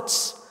joined the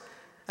dots.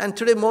 And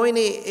today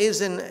Moini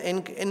is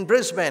in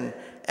Brisbane,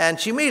 and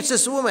she meets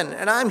this woman,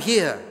 and I'm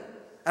here.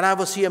 And I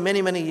was here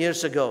many, many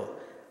years ago.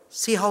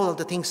 See how all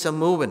the things are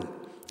moving.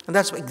 And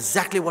that's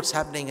exactly what's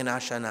happening in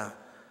Asha now.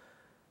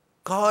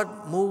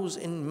 God moves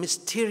in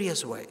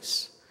mysterious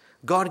ways.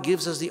 God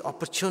gives us the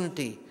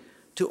opportunity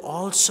to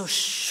also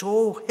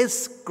show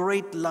His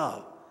great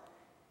love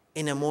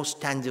in a most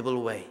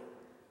tangible way,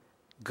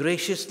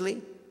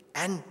 graciously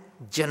and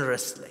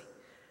generously.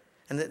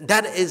 And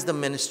that is the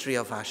ministry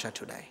of Asha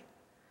today.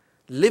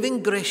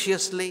 Living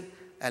graciously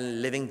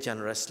and living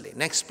generously.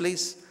 Next,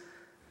 please.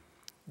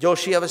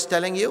 Joshi, I was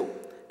telling you,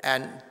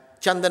 and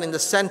Chandan in the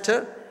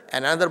center,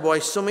 and another boy,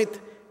 Sumit.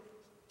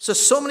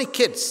 So many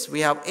kids. We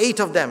have 8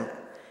 of them,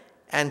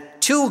 and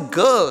 2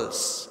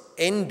 girls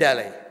in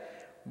Delhi.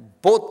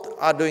 Both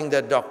are doing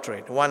their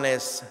doctorate. One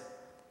is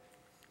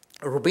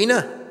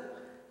Rubina.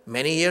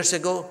 Many years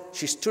ago,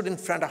 she stood in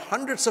front of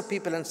hundreds of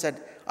people and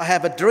said, "I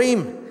have a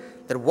dream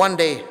that one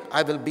day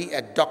I will be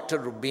a Dr.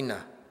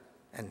 Rubina."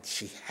 And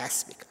she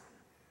has become.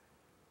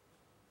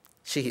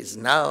 She is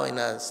now in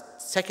a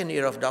 2nd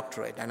year of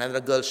doctorate.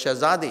 Another girl,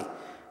 Shahzadi,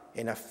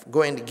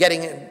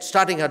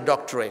 starting her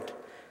doctorate.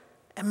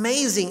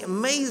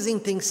 Amazing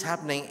things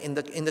happening in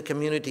the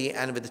community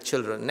and with the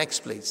children.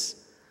 Next, please.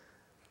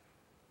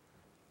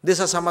 These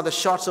are some of the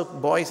shots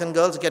of boys and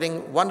girls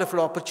getting wonderful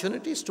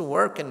opportunities to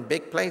work in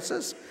big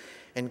places,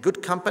 in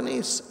good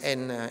companies,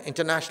 in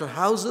international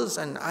houses.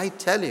 And I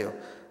tell you,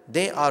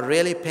 they are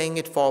really paying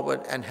it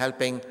forward and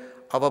helping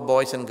our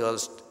boys and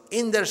girls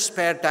in their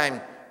spare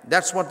time.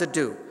 That's what they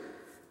do.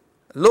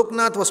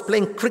 Loknath was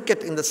playing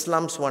cricket in the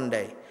slums one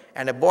day,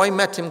 and a boy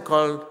met him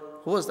called,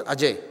 who was that?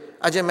 Ajay.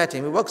 Ajay met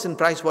him. He works in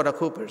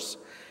PricewaterhouseCoopers.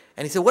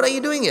 And he said, "What are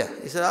you doing here?"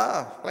 He said,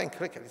 "Playing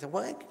cricket." He said,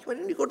 why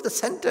didn't you go to the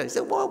center?" He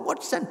said,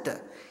 "What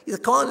center?" He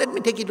said, "Come on, let me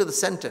take you to the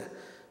center."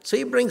 So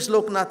he brings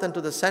Loknathan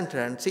to the center,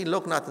 and see,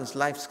 Loknathan's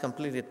life's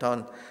completely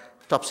turned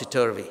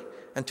topsy-turvy.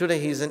 And today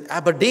he's in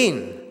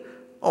Aberdeen.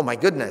 Oh my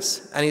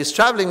goodness. And he's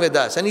traveling with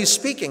us, and he's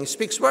speaking. He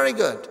speaks very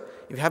good.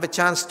 If you have a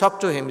chance, talk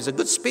to him. He's a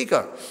good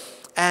speaker.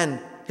 And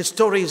his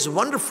story is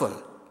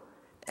wonderful.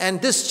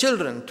 And these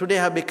children today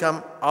have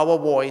become our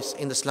voice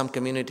in the slum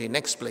community.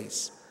 Next,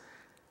 please.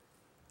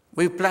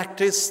 We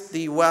practice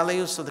the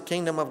values of the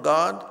kingdom of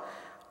God.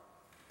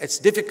 It's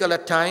difficult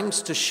at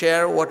times to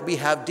share what we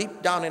have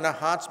deep down in our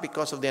hearts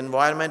because of the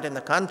environment in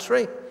the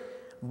country.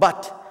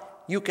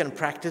 But you can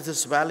practice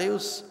these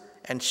values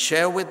and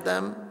share with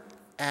them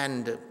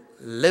and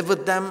live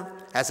with them.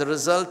 As a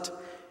result,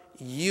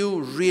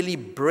 you really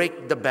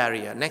break the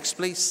barrier. Next,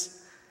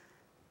 please.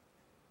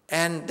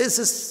 And this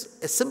is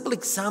a simple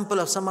example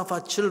of some of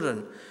our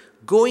children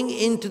going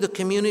into the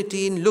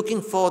community and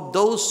looking for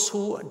those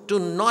who do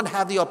not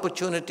have the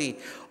opportunity,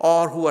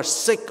 or who are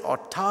sick or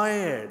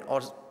tired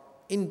or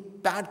in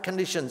bad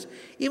conditions,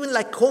 even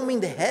like combing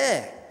the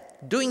hair,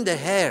 doing the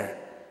hair,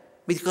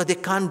 because they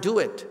can't do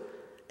it.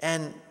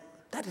 And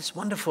that is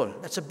wonderful.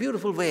 That's a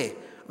beautiful way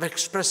of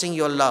expressing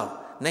your love.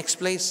 Next,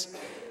 please.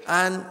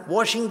 And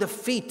washing the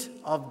feet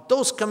of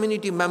those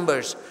community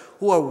members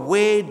who are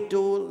way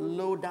too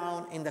low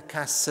down in the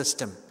caste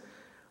system.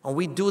 And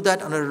we do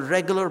that on a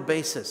regular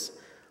basis.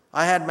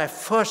 I had my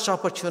first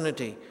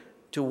opportunity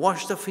to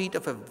wash the feet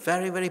of a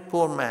very, very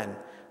poor man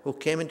who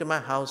came into my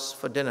house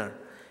for dinner.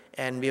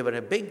 And we were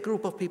a big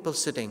group of people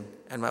sitting.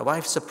 And my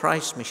wife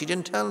surprised me. She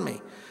didn't tell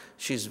me.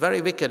 She's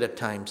very wicked at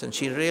times. And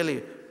she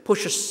really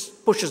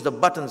pushes the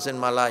buttons in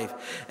my life.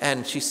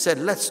 And she said,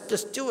 "Let's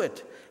just do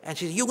it." And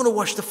she said, "You're going to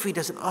wash the feet."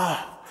 I said,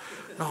 "Oh,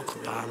 no,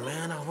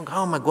 man,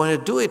 how am I going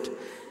to do it?"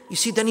 You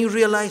see, then you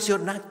realize you're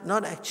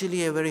not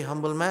actually a very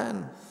humble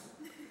man.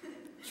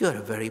 You're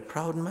a very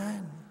proud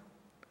man.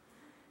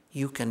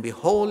 You can be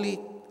holy,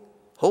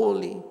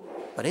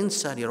 but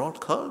inside you're all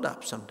curled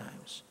up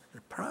sometimes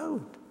and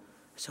proud.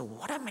 So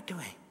what am I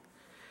doing?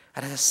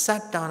 And as I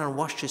sat down and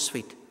washed his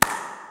feet,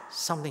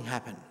 something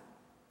happened.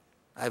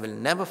 I will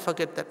never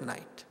forget that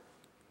night.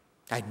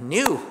 I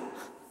knew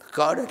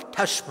God had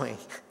touched me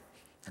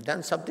and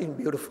done something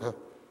beautiful.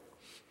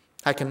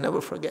 I can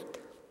never forget.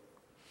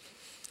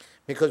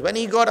 Because when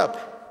he got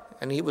up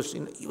and he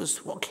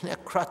was walking a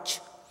crutch,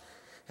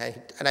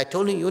 and I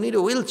told him, you need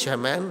a wheelchair,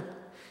 man.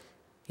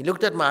 He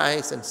looked at my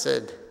eyes and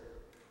said,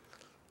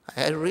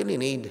 I really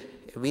need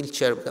a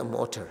wheelchair with a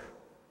motor.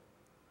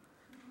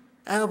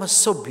 And it was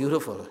so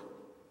beautiful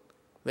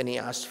when he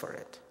asked for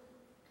it.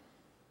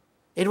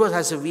 It was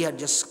as if we had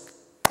just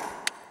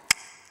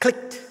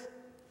clicked.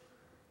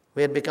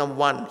 We had become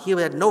one. He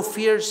had no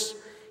fears.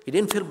 He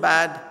didn't feel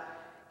bad.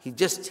 He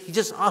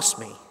just asked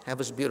me. That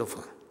was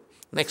beautiful.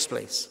 Next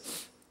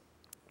place.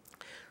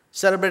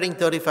 Celebrating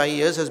 35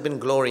 years has been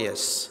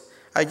glorious.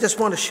 I just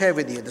want to share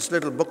with you this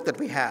little book that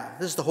we have.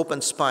 This is the Hope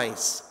and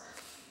Spice.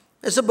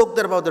 It's a book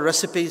that about the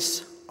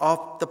recipes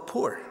of the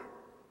poor.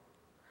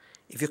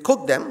 If you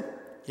cook them,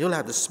 you'll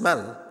have the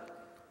smell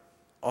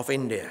of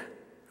India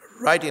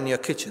right in your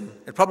kitchen.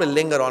 It'll probably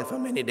linger on for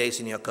many days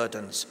in your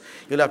curtains.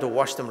 You'll have to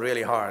wash them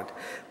really hard.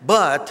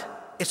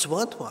 But it's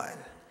worthwhile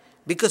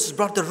because it's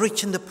brought the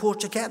rich and the poor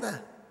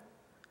together.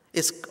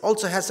 It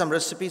also has some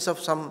recipes of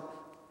some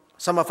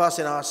of us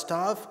in our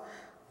staff,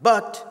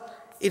 but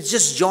it's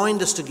just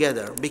joined us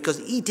together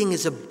because eating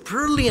is a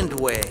brilliant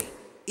way.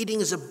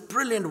 Eating is a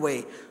brilliant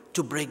way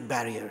to break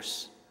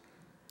barriers.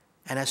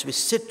 And as we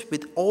sit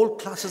with all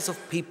classes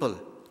of people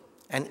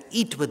and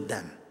eat with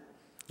them,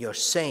 you're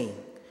saying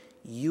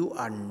you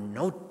are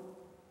no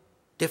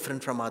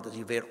different from others.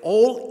 We are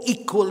all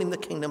equal in the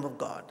kingdom of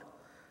God.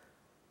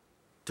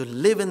 To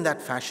live in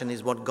that fashion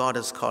is what God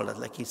has called us.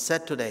 Like he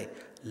said today,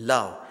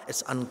 love.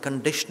 It's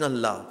unconditional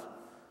love.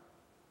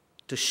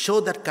 To show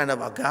that kind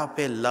of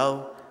agape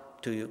love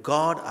to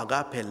God,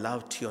 agape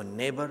love to your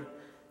neighbor,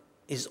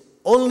 is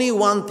only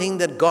one thing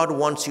that God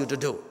wants you to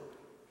do.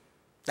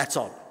 That's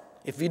all.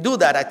 If we do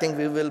that, I think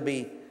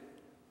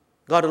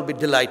God will be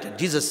delighted.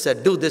 Jesus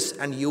said, do this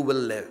and you will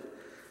live.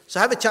 So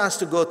have a chance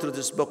to go through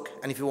this book,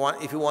 and if you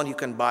want, you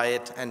can buy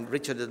it, and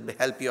Richard will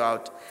help you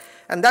out.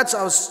 And that's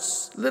our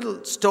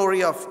little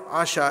story of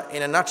Asha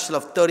in a nutshell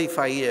of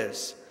 35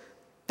 years.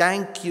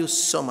 Thank you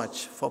so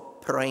much for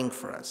praying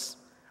for us.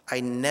 I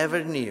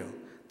never knew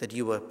that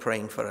you were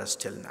praying for us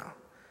till now.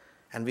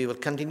 And we will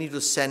continue to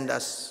send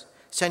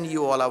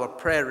you all our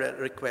prayer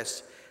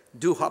requests.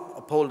 Do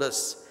uphold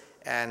us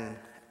and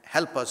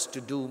help us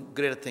to do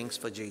greater things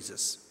for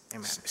Jesus.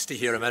 Amen. Stay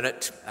here a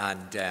minute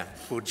and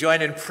we'll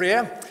join in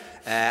prayer.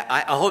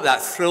 I hope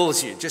that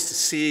thrills you just to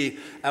see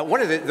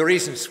one of the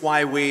reasons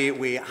why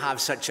we have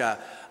such a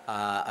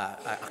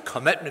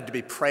commitment to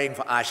be praying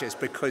for Asha is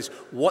because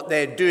what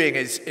they're doing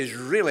is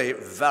really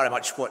very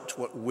much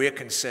what we're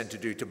concerned to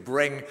do, to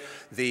bring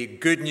the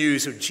good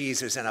news of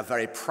Jesus in a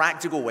very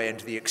practical way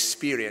into the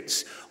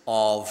experience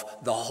of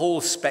the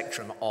whole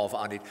spectrum of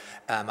our need.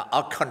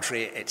 Our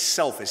country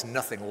itself is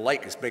nothing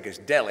like as big as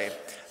Delhi.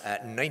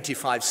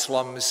 95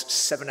 slums,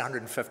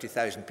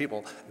 750,000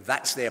 people.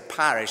 That's their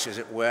parish, as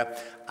it were,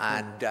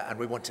 and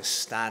we want to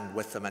stand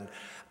with them.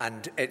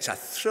 And it's a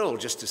thrill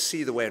just to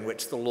see the way in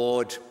which the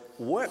Lord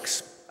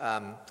works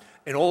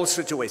in all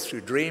sorts of ways,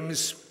 through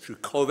dreams, through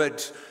COVID,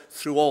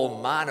 through all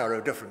manner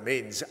of different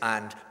means,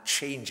 and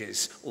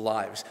changes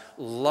lives.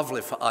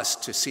 Lovely for us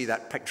to see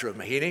that picture of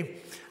Mahini.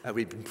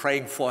 We've been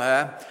praying for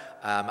her.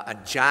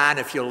 And Jan,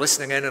 if you're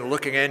listening in and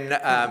looking in,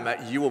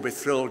 you will be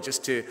thrilled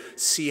just to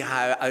see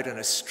how out in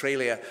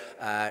Australia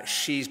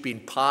she's been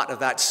part of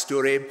that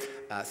story.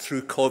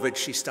 Through COVID,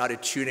 she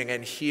started tuning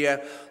in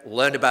here,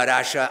 learned about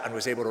Asha, and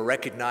was able to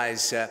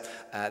recognize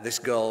this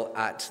girl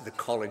at the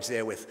college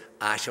there with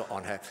Asha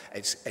on her.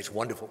 It's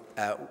wonderful.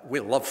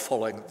 We love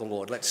following the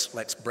Lord.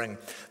 Let's bring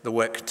the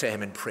work to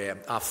him in prayer.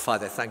 Our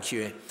Father, thank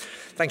you.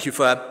 Thank you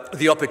for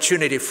the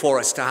opportunity for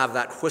us to have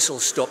that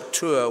whistle-stop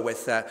tour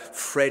with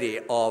Freddie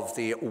of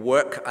the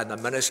work and the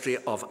ministry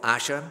of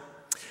Asha.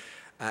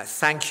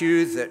 Thank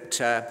you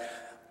that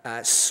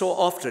so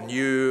often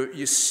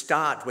you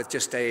start with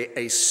just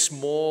a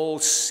small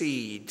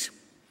seed,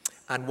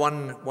 and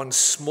one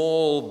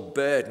small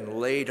burden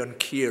laid on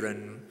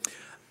Kieran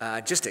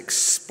just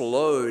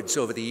explodes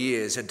over the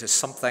years into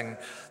something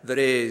that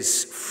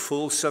is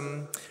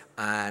fulsome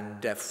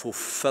and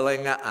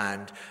fulfilling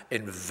and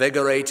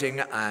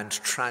invigorating and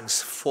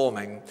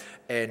transforming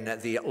in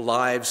the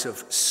lives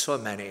of so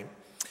many.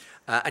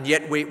 And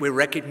yet we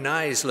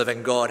recognize,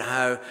 living God,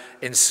 how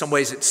in some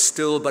ways it's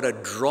still but a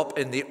drop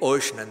in the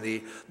ocean, and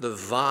the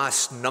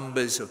vast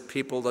numbers of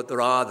people that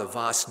there are, the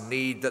vast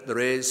need that there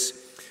is,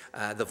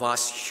 the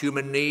vast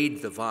human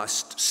need, the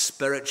vast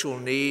spiritual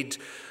need.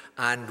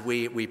 And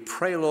we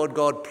pray, Lord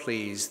God,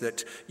 please,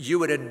 that you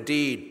would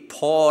indeed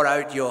pour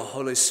out your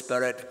Holy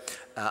Spirit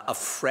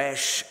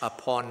afresh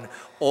upon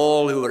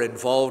all who are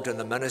involved in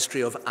the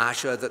ministry of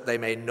Asher, that they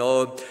may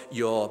know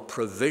your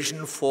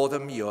provision for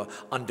them, your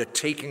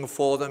undertaking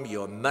for them,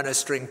 your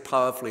ministering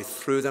powerfully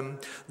through them,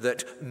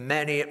 that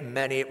many,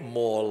 many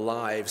more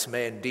lives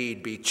may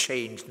indeed be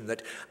changed, and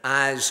that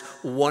as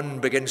one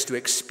begins to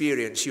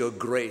experience your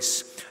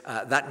grace,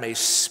 that may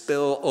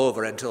spill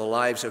over into the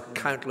lives of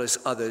countless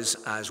others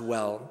as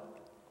well.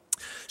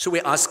 So we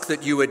ask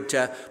that you would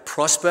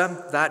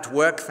prosper that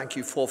work. Thank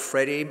you for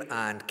Freddie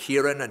and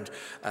Kieran and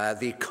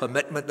the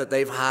commitment that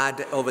they've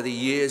had over the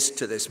years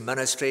to this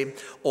ministry.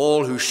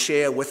 All who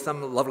share with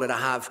them. Lovely to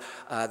have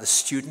the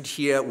student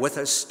here with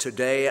us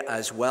today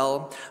as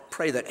well.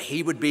 Pray that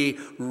he would be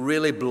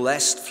really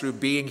blessed through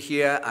being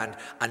here,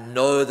 and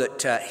know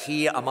that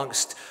he,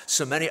 amongst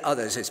so many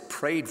others, is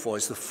prayed for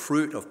as the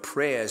fruit of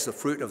prayers, the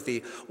fruit of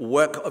the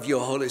work of your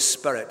Holy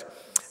Spirit.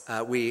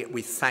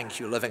 We thank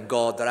you, living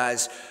God, that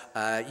as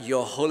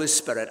your Holy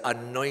Spirit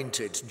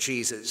anointed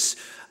Jesus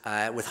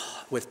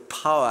with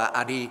power,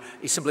 and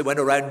he simply went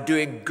around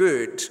doing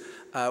good,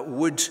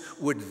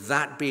 would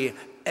that be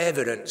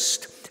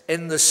evidenced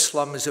in the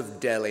slums of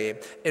Delhi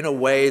in a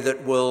way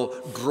that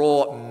will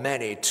draw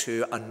many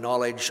to a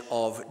knowledge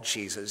of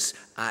Jesus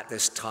at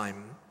this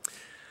time.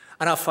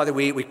 And our Father,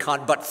 we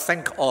can't but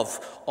think of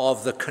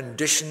the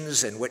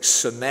conditions in which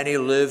so many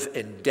live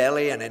in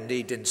Delhi, and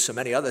indeed in so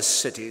many other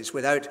cities,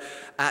 without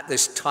at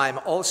this time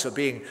also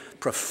being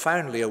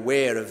profoundly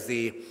aware of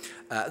the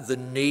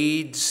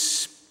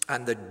needs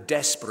and the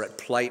desperate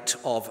plight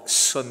of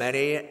so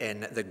many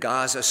in the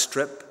Gaza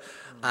Strip,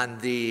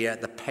 and the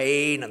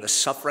pain and the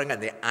suffering and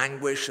the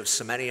anguish of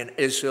so many in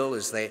Israel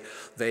as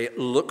they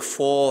look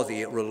for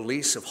the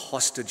release of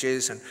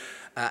hostages.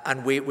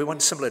 And we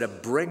want simply to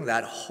bring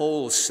that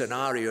whole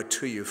scenario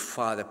to you,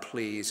 Father,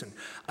 please,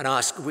 and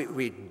ask.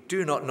 We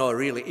do not know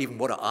really even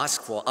what to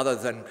ask for, other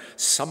than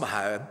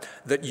somehow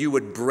that you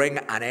would bring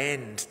an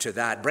end to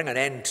that, bring an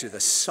end to the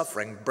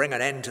suffering, bring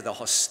an end to the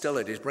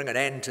hostilities, bring an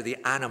end to the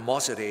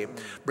animosity,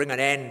 bring an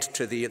end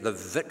to the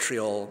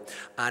vitriol,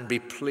 and be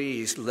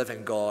pleased,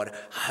 living God,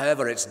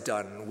 however it's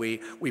done, we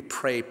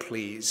pray,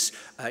 please.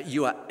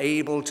 You are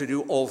able to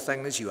do all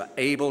things. You are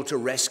able to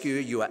rescue.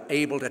 You are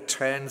able to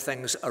turn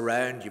things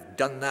around. You've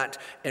done that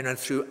in and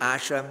through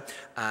Asher.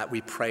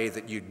 We pray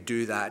that you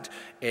do that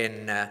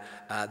in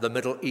the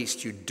Middle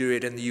East. You do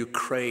it in the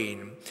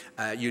Ukraine.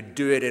 You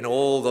do it in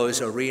all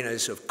those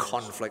arenas of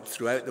conflict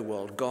throughout the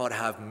world. God,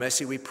 have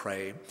mercy, we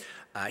pray.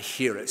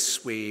 Hear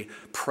us. We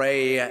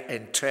pray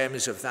in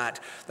terms of that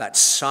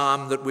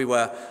psalm that we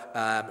were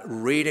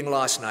reading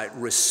last night.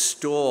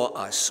 Restore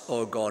us,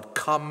 O God.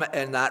 Come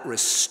in that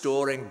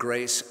restoring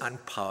grace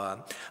and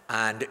power,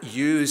 and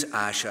use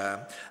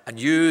Asher and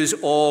use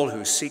all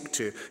who seek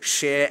to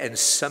share in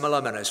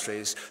similar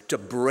ministries to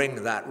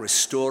bring that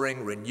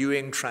restoring,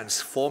 renewing,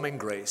 transforming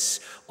grace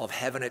of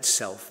heaven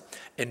itself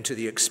into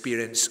the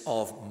experience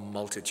of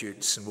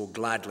multitudes. And we'll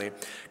gladly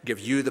give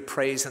you the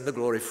praise and the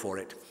glory for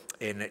it.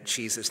 In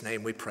Jesus'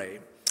 name we pray.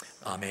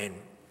 Amen.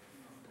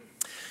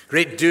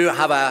 Great. Do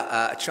have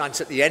a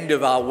chance at the end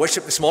of our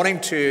worship this morning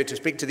to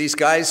speak to these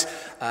guys.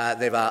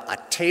 They've a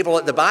table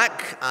at the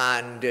back,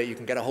 and you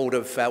can get a hold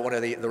of one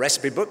of the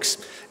recipe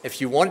books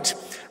if you want,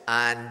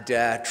 and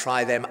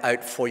try them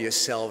out for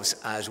yourselves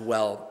as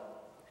well.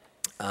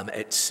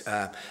 It's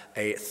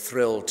a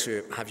thrill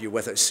to have you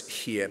with us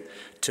here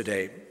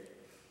today.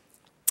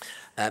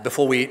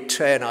 Before we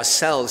turn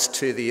ourselves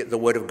to the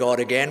Word of God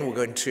again, we're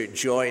going to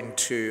join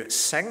to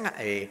sing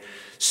a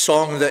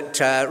song that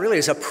really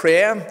is a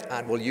prayer,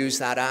 and we'll use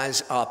that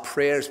as our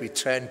prayer as we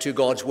turn to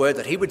God's Word,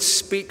 that He would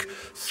speak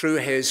through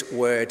His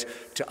Word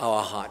to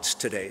our hearts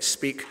today.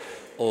 Speak,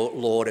 O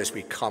Lord, as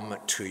we come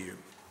to you.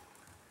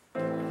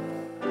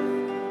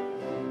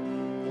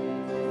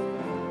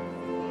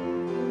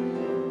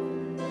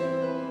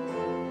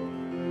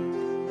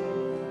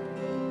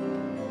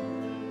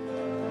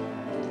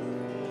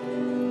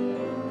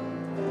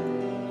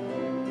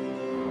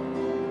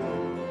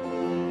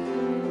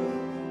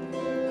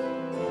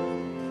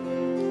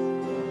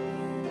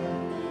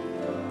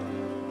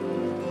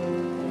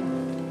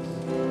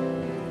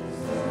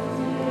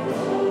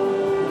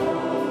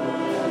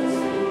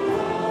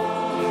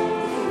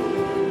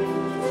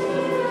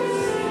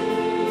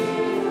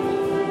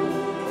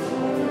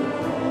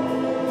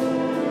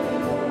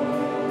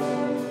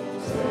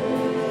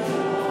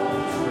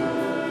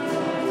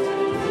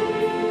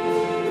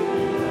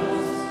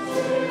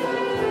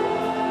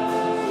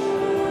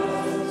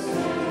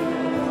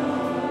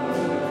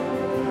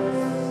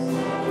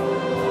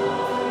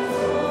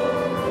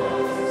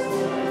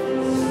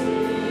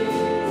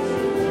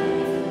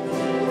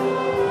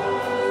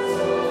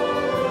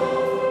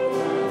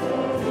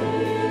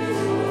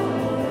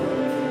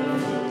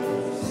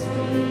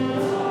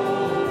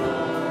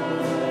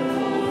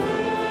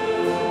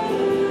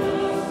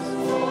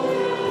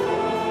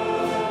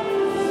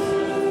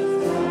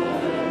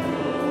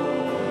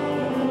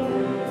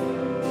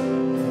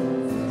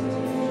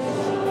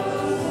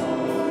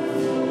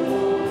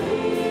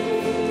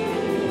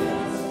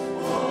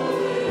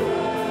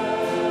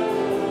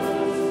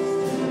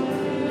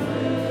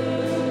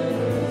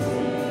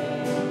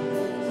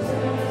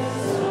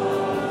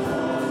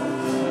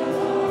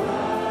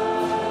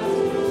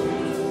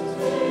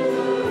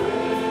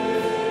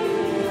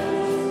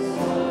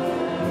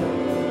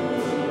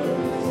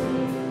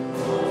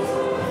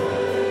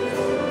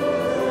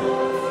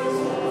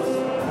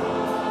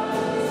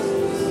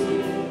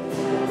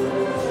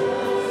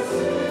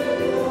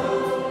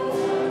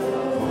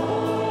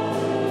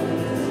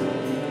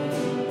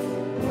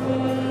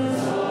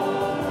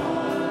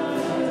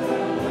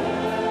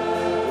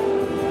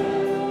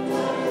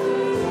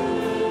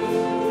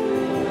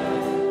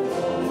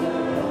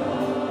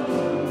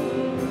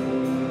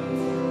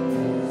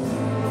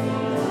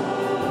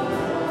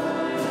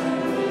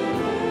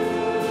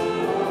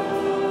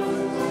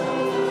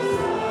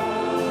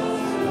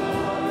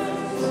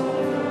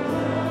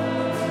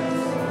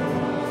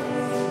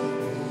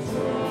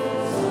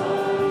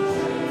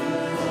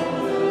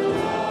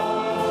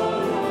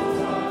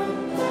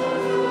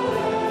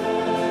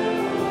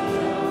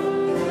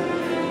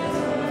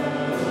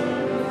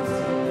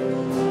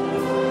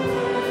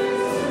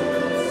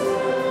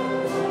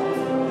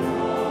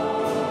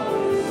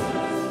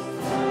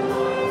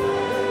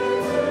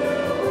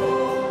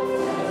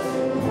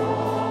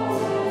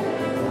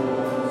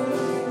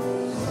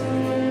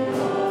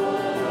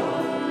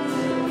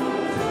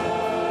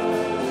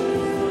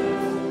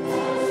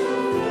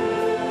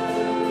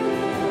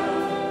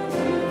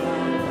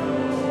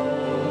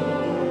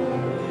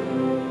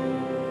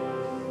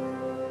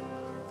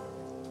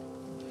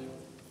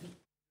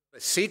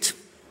 seat.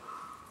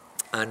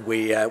 And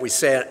we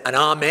say an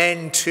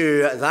amen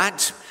to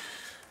that.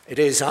 It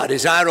is our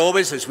desire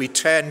always, as we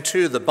turn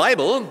to the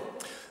Bible,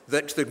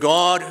 that the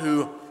God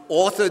who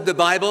authored the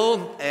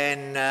Bible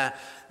in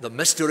the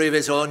mystery of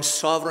his own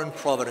sovereign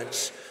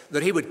providence,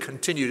 that he would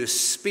continue to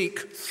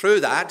speak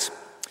through that,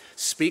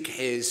 speak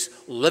his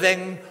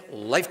living,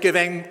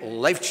 life-giving,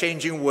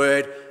 life-changing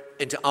word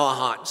into our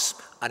hearts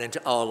and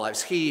into our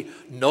lives. He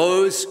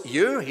knows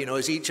you. He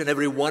knows each and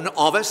every one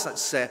of us.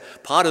 That's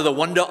part of the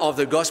wonder of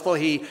the gospel.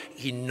 He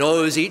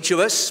knows each of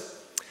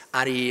us,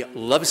 and he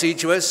loves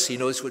each of us. He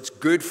knows what's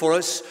good for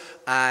us,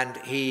 and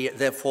he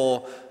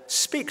therefore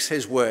speaks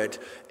his word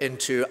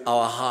into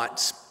our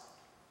hearts.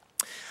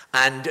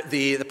 And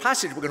the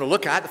passage we're going to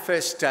look at, the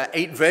first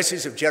 8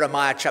 verses of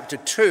Jeremiah chapter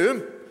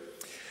 2,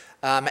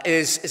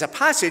 is a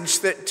passage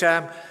that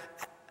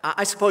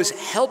I suppose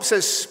helps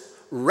us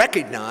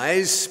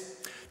recognize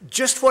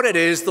just what it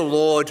is the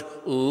Lord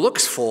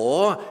looks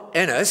for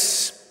in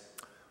us,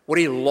 what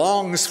he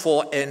longs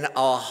for in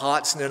our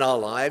hearts and in our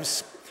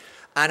lives,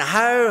 and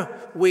how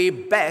we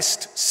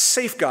best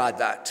safeguard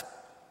that.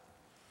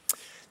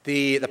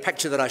 The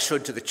picture that I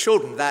showed to the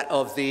children, that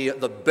of the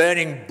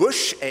burning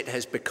bush, it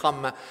has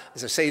become,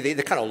 as I say,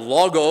 the kind of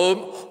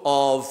logo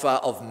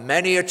of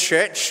many a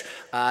church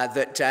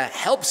that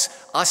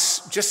helps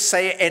us just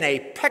say in a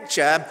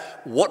picture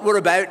what we're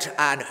about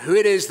and who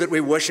it is that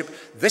we worship.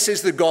 This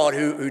is the God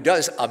who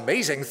does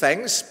amazing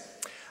things.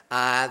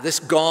 This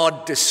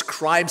God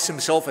describes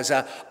himself as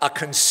a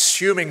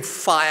consuming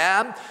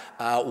fire,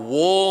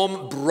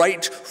 warm,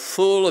 bright,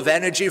 full of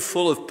energy,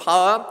 full of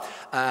power,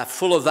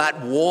 full of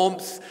that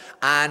warmth,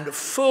 and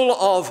full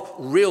of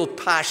real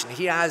passion.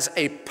 He has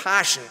a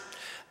passion,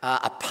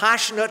 a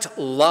passionate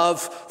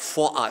love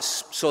for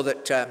us. So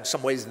that in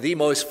some ways the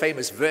most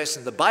famous verse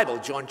in the Bible,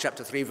 John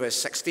chapter 3, verse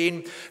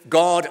 16,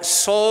 God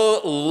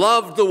so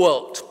loved the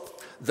world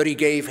that he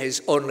gave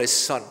his only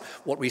son,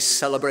 what we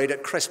celebrate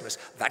at Christmas.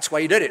 That's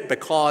why he did it,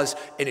 because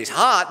in his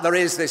heart there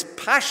is this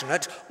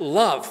passionate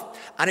love.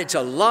 And it's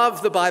a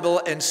love, the Bible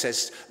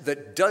insists,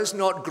 that does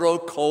not grow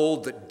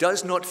cold, that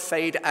does not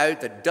fade out,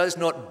 that does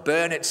not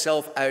burn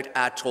itself out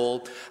at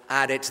all.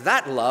 And it's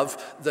that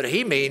love that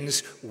he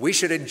means we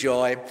should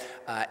enjoy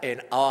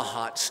in our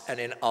hearts and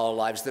in our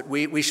lives, that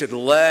we should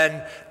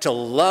learn to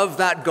love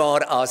that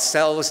God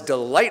ourselves,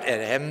 delight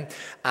in him,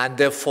 and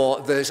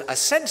therefore there's a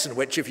sense in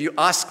which, if you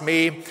ask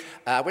me,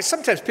 which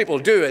sometimes people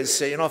do,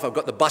 is, if I've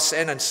got the bus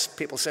in and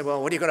people say,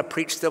 well, what are you going to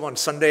preach to them on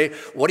Sunday?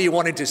 What are you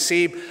wanting to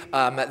see?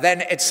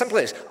 Then it's simple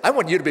as, I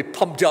want you to be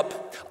pumped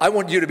up. I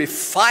want you to be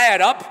fired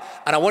up,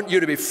 and I want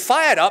you to be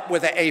fired up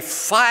with a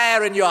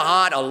fire in your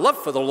heart, a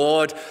love for the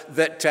Lord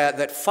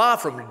that far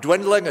from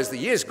dwindling as the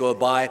years go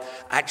by,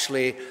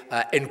 actually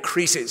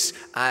increases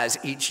as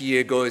each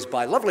year goes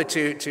by. Lovely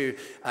to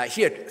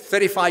hear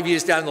 35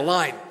 years down the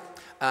line,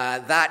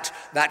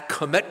 that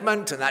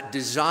commitment and that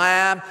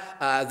desire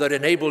that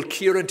enabled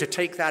Kieran to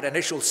take that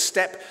initial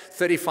step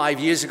 35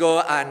 years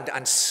ago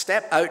and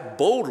step out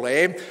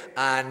boldly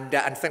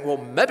and think, well,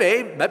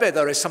 maybe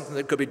there is something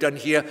that could be done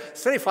here.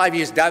 35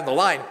 years down the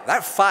line,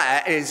 that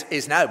fire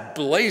is now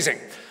blazing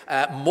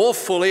more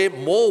fully,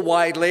 more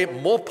widely,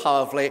 more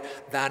powerfully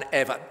than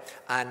ever.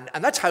 And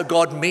that's how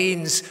God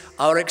means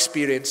our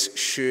experience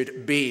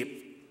should be.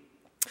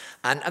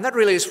 And that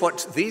really is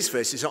what these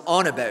verses are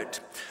on about.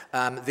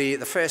 The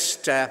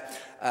first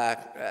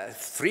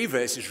 3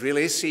 verses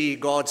really see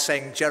God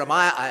saying,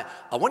 Jeremiah,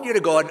 I want you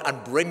to go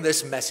and bring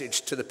this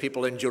message to the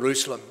people in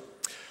Jerusalem.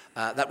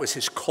 That was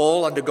his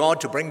call under God,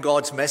 to bring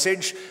God's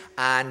message.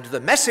 And the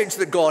message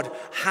that God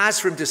has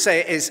for him to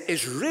say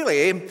is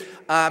really,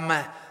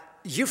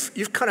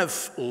 you've kind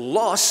of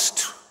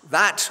lost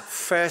that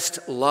first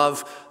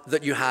love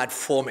that you had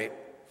for me.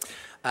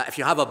 If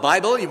you have a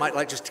Bible, you might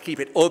like just to keep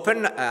it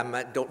open.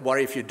 Don't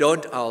worry if you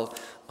don't.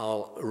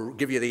 I'll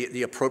give you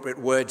the appropriate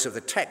words of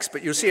the text.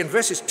 But you'll see in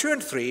verses 2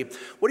 and 3,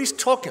 what he's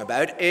talking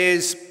about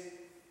is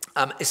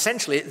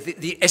essentially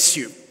the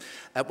issue,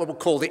 what we'll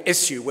call the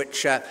issue,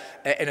 which in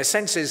a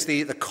sense is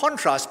the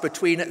contrast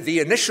between the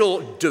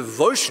initial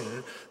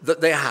devotion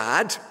that they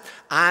had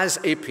as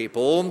a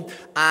people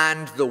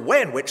and the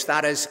way in which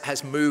that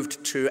has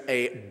moved to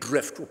a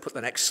drift. We'll put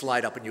the next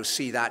slide up and you'll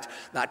see that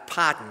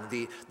pattern.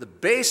 The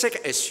basic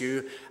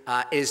issue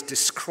is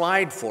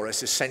described for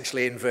us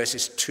essentially in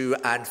verses 2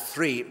 and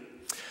 3.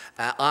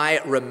 I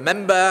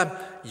remember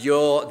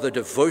the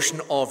devotion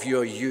of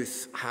your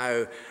youth,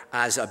 how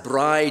as a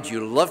bride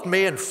you loved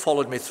me and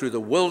followed me through the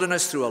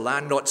wilderness, through a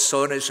land not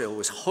sown. Israel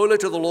was holy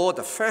to the Lord,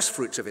 the first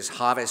fruits of his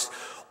harvest.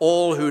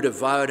 All who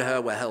devoured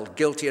her were held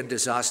guilty, and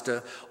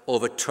disaster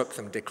overtook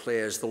them,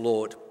 declares the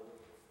Lord.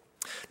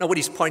 Now, what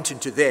he's pointing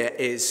to there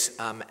is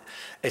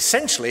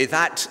essentially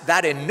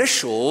that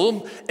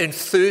initial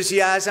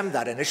enthusiasm,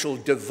 that initial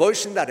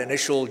devotion, that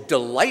initial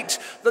delight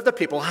that the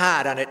people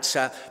had. And it's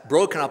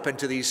broken up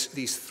into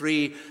these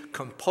 3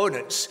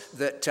 components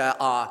that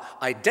are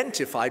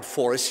identified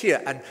for us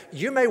here. And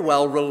you may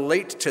well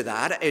relate to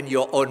that in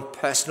your own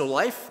personal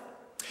life.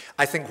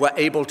 I think we're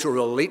able to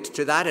relate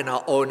to that in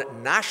our own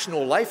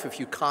national life. If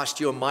you cast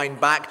your mind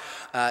back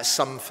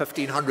some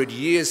 1,500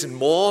 years and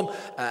more,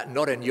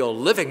 not in your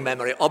living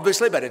memory,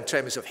 obviously, but in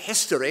terms of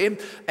history,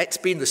 it's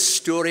been the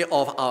story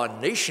of our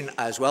nation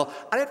as well.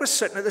 And it was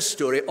certainly the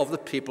story of the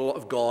people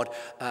of God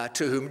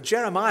to whom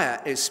Jeremiah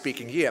is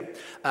speaking here.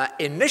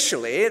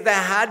 Initially, there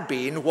had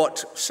been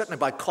what, certainly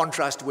by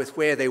contrast with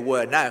where they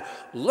were now,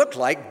 looked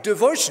like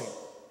devotion.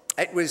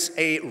 It was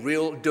a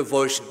real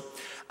devotion.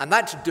 And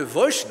that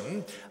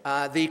devotion,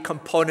 the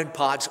component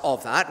parts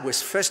of that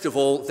was, first of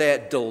all, their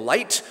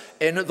delight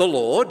in the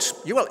Lord.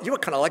 You were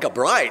kind of like a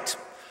bride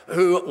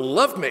who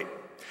loved me.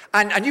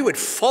 And you would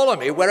follow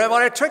me wherever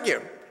I took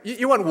you.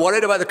 You weren't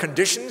worried about the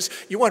conditions.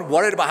 You weren't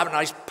worried about having a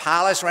nice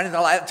palace or anything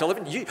like that to live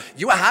in.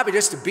 You were happy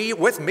just to be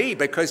with me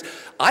because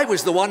I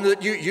was the one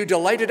that you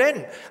delighted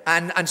in.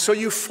 And so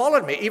you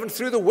followed me, even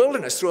through the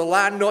wilderness, through a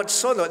land not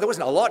sown. There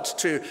wasn't a lot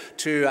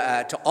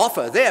to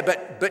offer there,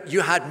 but you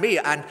had me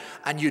and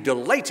you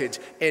delighted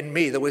in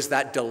me. There was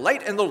that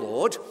delight in the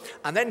Lord.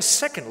 And then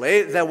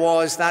secondly, there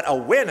was that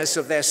awareness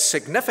of their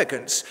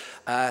significance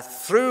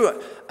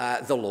through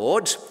the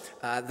Lord.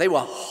 They were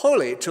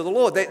holy to the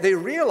Lord. They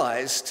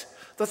realized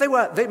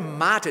that they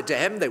mattered to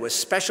him. They were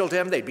special to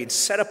him. They'd been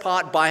set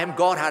apart by him.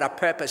 God had a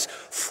purpose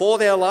for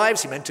their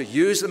lives. He meant to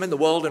use them in the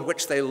world in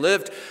which they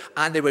lived.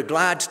 And they were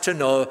glad to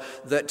know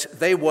that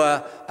they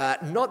were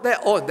not their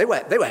own. They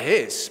were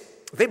his.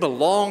 They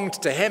belonged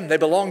to him. They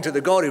belonged to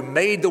the God who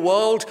made the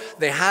world.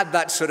 They had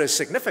that sort of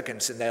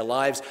significance in their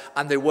lives,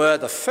 and they were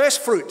the first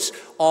fruits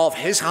of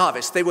his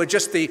harvest. They were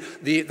just the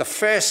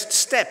first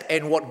step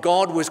in what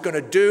God was going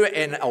to do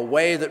in a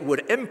way that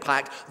would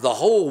impact the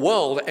whole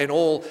world in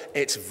all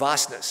its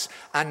vastness.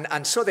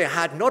 And so they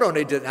had not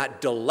only that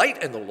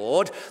delight in the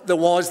Lord, there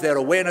was their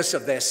awareness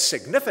of their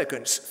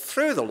significance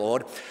through the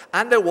Lord,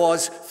 and there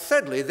was,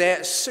 thirdly,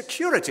 their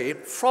security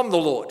from the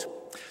Lord.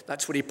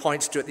 That's what he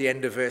points to at the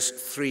end of verse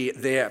 3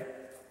 there,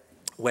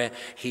 where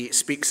he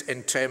speaks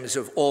in terms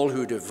of all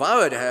who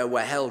devoured her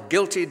were held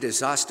guilty,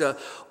 disaster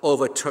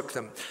overtook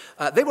them.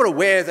 They were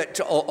aware that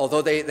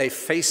although they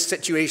faced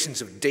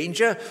situations of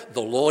danger,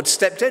 the Lord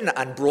stepped in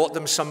and brought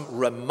them some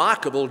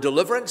remarkable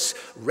deliverance,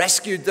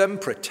 rescued them,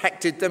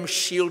 protected them,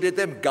 shielded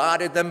them,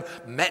 guarded them,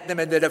 met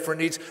them in their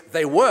different needs.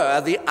 They were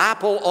the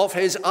apple of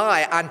his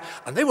eye,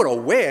 and they were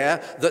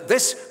aware that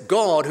this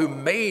God who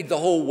made the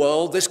whole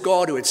world, this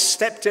God who had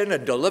stepped in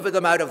and delivered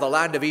them out of the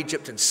land of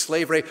Egypt and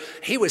slavery,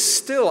 he was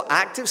still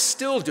active,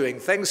 still doing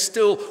things,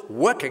 still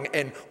working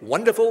in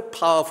wonderful,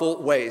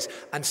 powerful ways.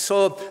 And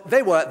so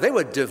they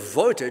were devoted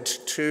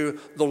to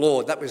the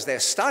Lord. That was their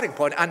starting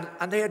point, and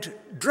they had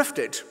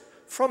drifted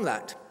from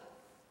that.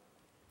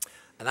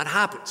 And that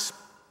happens.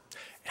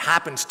 It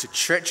happens to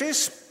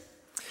churches.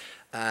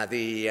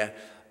 The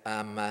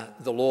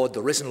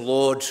risen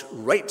Lord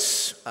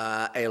writes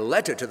a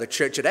letter to the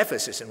church at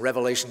Ephesus in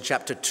Revelation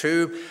chapter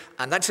 2,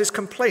 and that's his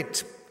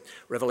complaint.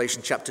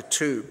 Revelation chapter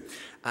 2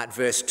 at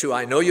verse 2.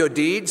 I know your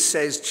deeds,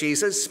 says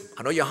Jesus.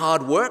 I know your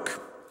hard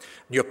work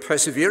and your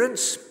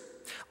perseverance.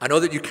 I know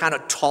that you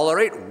cannot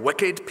tolerate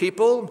wicked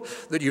people,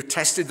 that you've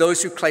tested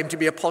those who claim to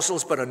be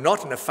apostles but are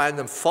not and have found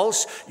them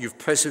false. You've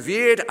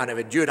persevered and have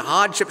endured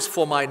hardships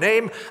for my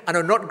name and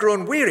are not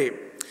grown weary.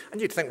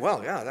 And you'd think,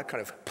 well, yeah, that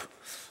kind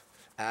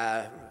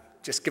of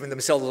just giving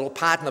themselves a little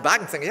pat on the back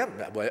and thinking,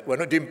 yeah, we're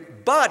not doing.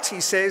 But, he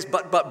says,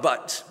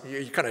 but.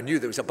 You kind of knew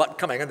there was a but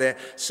coming, and there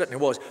certainly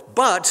was.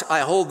 But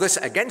I hold this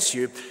against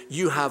you.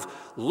 You have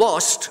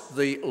lost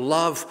the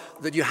love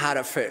that you had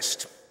at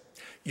first.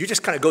 You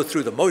just kind of go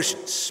through the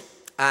motions,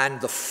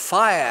 and the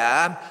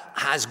fire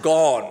has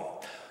gone.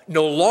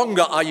 No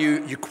longer are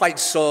you quite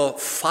so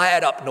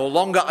fired up. No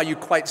longer are you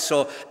quite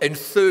so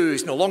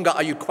enthused. No longer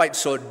are you quite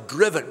so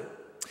driven.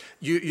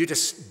 You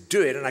just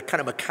do it in a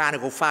kind of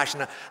mechanical fashion.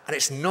 And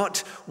it's not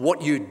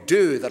what you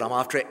do that I'm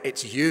after.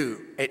 It's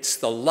you. It's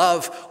the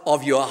love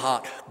of your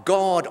heart.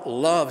 God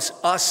loves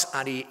us,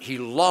 and he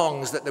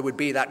longs that there would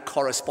be that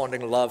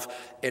corresponding love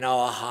in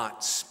our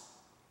hearts.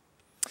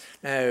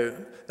 Now,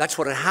 that's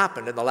what had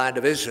happened in the land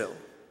of Israel.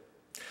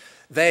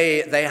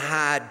 They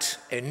had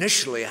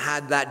initially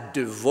had that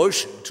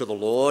devotion to the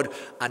Lord,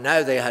 and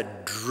now they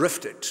had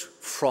drifted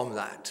from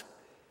that.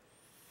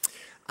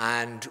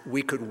 And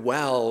we could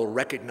well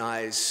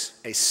recognize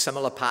a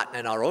similar pattern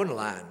in our own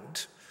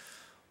land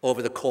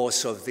over the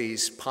course of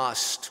these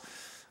past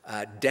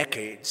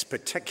decades,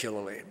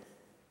 particularly.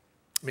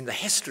 I mean, the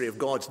history of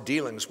God's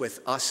dealings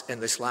with us in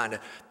this land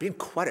have been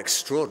quite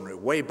extraordinary,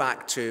 way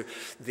back to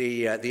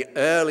the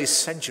early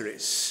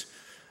centuries,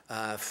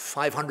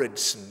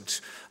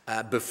 500s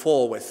and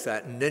before with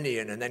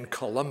Ninian and then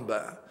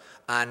Columba.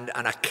 And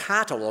a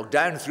catalogue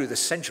down through the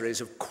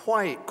centuries of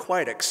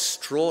quite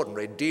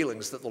extraordinary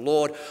dealings that the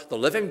Lord, the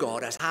living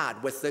God, has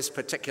had with this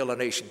particular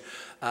nation,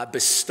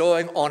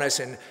 bestowing on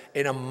us in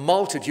a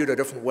multitude of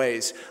different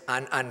ways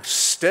and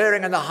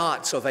stirring in the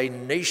hearts of a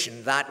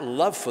nation that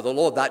love for the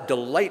Lord, that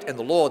delight in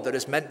the Lord that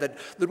has meant that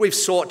we've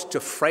sought to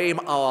frame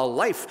our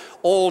life,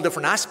 all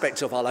different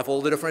aspects of our life,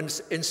 all the different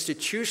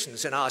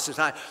institutions in our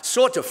society,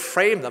 sought to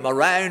frame them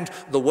around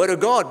the Word of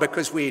God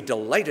because we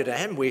delighted in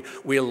Him.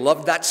 We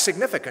loved that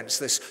significance,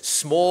 this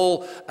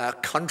small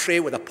country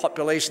with a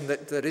population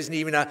that isn't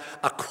even a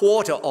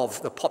quarter of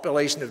the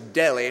population of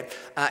Delhi,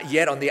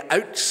 yet on the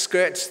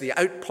outskirts, the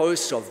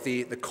outposts of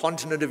the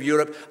continent of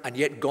Europe, and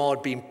yet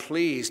God being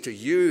pleased to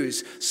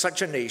use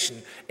such a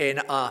nation in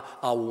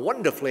a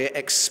wonderfully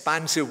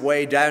expansive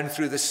way down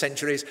through the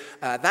centuries.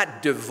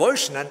 That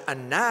devotion,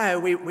 and now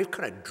we've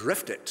kind of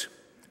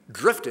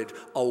drifted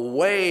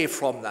away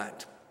from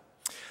that.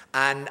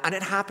 And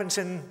it happens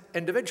in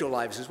individual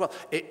lives as well.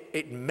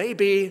 It may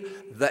be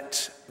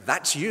that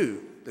that's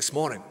you this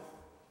morning.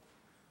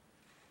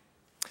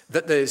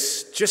 That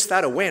there's just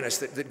that awareness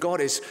that God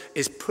is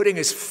putting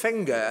His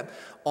finger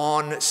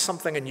on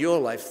something in your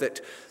life that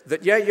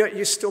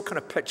you still kind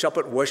of pitch up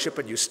at worship,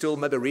 and you still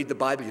maybe read the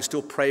Bible, you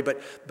still pray,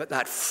 but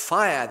that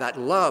fire, that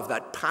love,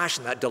 that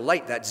passion, that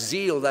delight, that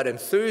zeal, that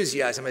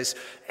enthusiasm is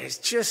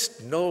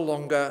just no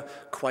longer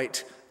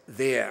quite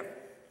there.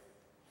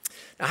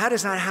 Now, how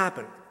does that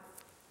happen?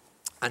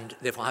 And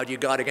therefore, how do you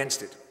guard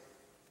against it?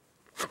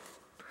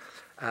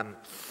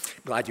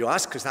 Glad you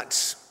asked, because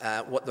that's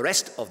what the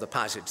rest of the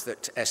passage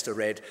that Esther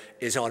read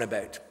is on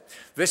about.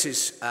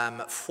 Verses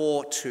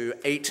 4 to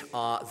 8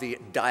 are the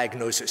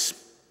diagnosis.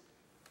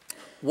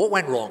 What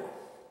went wrong?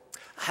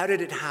 How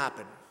did it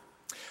happen?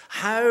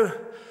 How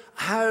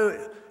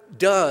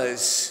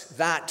does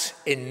that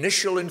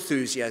initial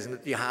enthusiasm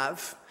that you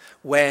have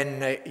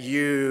when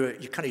you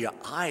kind of, your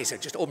eyes are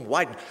just open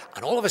wide,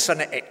 and all of a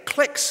sudden it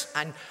clicks,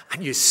 and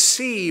you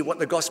see what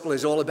the gospel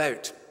is all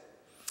about?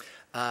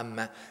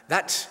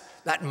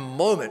 That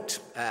moment,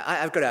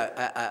 I've got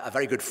a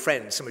very good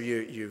friend. Some of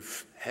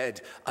you've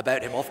heard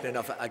about him often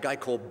enough, a guy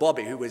called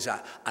Bobby, who was an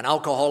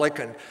alcoholic,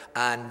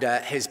 and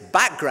his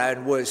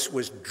background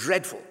was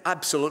dreadful,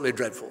 absolutely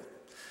dreadful,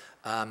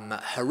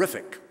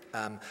 horrific.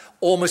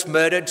 Almost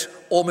murdered,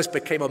 almost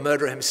became a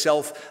murderer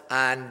himself,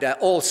 and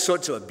all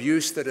sorts of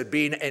abuse that had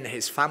been in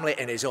his family,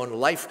 in his own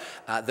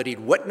life, that he'd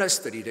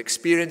witnessed, that he'd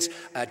experienced,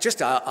 just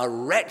a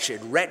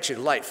wretched, wretched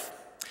life.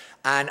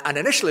 And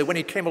initially, when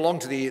he came along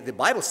to the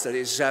Bible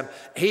studies,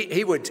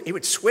 he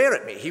would swear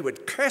at me, he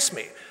would curse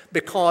me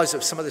because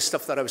of some of the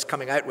stuff that I was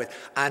coming out with.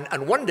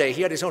 And one day,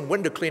 he had his own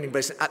window cleaning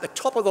business. At the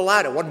top of the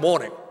ladder one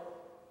morning,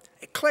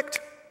 it clicked.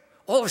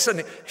 All of a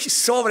sudden, he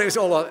saw what it was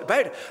all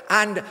about.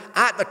 And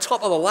at the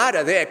top of the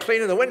ladder there,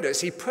 cleaning the windows,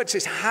 he puts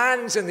his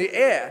hands in the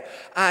air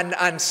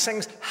and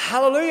sings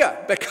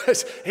hallelujah,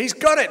 because he's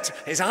got it.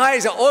 His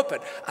eyes are open.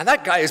 And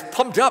that guy is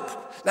pumped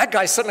up. That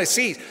guy suddenly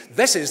sees,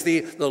 this is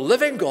the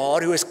living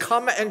God who has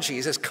come in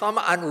Jesus, come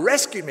and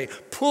rescued me,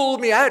 pulled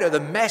me out of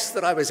the mess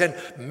that I was in,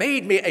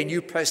 made me a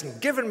new person,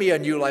 given me a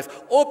new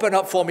life, opened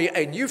up for me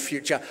a new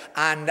future.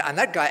 And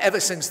that guy, ever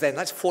since then,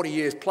 that's 40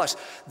 years plus,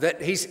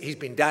 that he's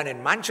been down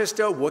in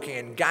Manchester, working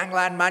in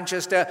Gangland,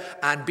 Manchester,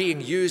 and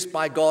being used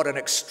by God in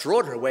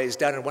extraordinary ways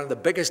down in one of the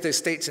biggest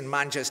estates in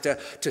Manchester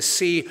to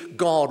see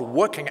God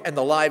working in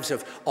the lives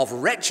of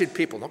wretched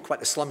people, not quite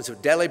the slums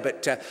of Delhi,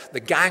 but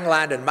the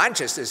Gangland in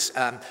Manchester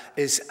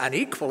is an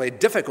equally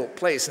difficult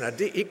place and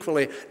an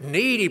equally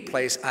needy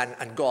place,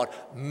 and God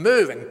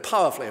moving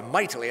powerfully and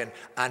mightily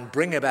and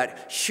bringing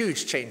about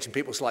huge change in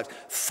people's lives.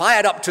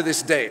 Fired up to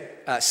this day,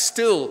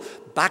 still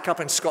back up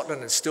in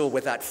Scotland and still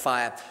with that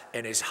fire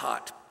in his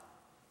heart.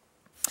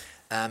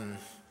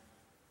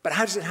 But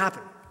how does it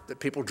happen that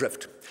people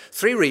drift?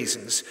 3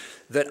 reasons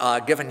that are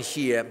given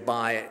here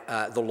by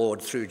the Lord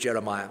through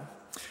Jeremiah.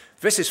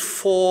 Verses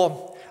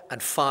 4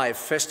 and 5,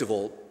 first of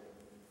all,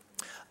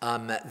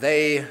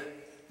 they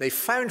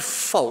found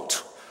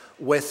fault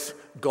with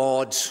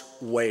God's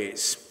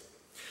ways.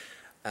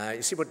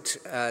 You see what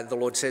the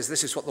Lord says?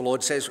 This is what the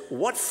Lord says.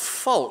 What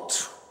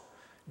fault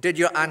did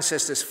your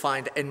ancestors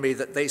find in me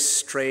that they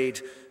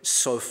strayed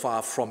so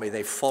far from me?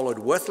 They followed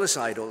worthless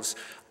idols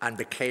and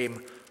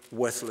became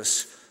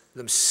worthless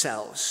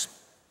themselves.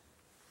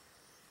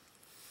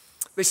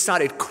 They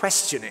started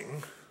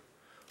questioning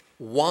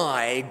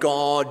why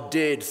God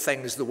did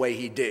things the way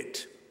he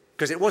did,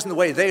 because it wasn't the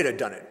way they'd have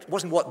done it. It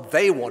wasn't what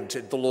they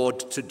wanted the Lord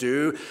to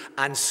do.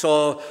 And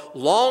so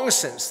long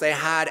since they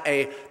had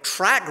a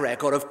track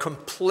record of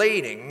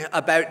complaining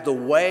about the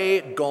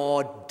way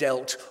God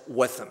dealt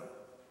with them.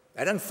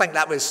 I didn't think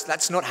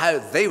that's not how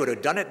they would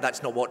have done it.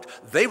 That's not what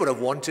they would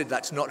have wanted.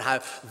 That's not how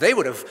they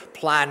would have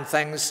planned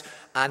things.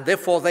 And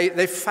therefore,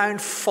 they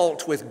found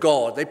fault with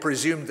God. They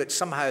presumed that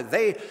somehow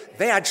they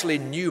actually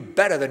knew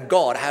better than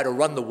God how to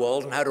run the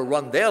world and how to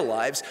run their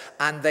lives.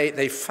 And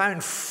they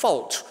found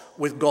fault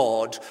with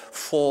God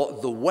for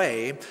the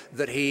way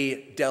that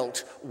he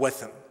dealt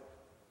with them.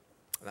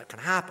 And that can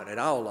happen in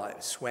our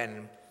lives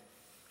when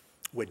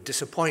we're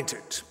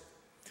disappointed.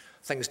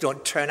 Things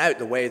don't turn out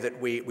the way that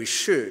we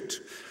should.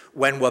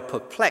 When we're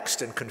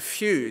perplexed and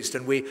confused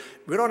and we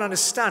don't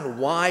understand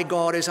why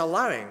God is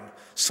allowing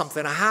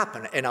something to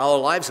happen in our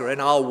lives or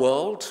in our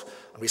world,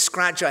 And we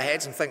scratch our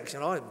heads and think,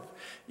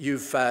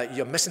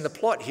 you're missing the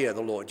plot here,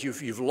 the Lord.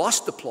 You've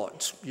lost the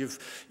plot. You've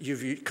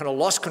kind of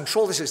lost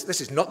control. This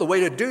is not the way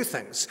to do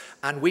things.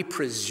 And we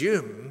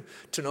presume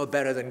to know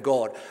better than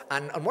God.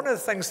 And one of the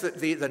things that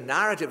the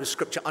narrative of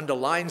Scripture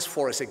underlines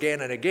for us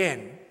again and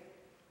again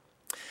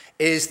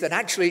is that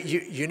actually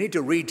you need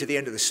to read to the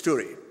end of the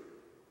story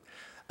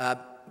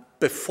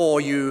before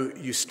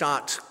you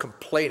start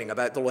complaining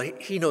about the Lord.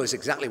 He knows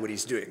exactly what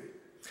he's doing.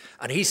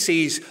 And he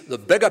sees the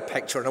bigger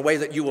picture in a way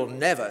that you will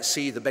never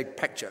see the big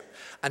picture.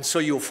 And so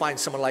you'll find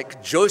someone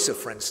like Joseph,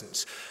 for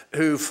instance,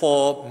 who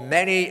for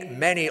many,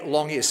 many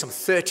long years, some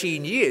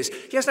 13 years,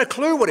 he has no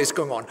clue what is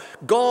going on.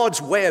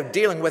 God's way of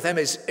dealing with him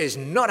is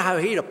not how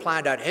he'd have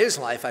planned out his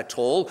life at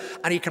all,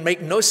 and he can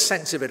make no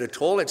sense of it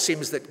at all. It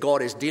seems that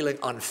God is dealing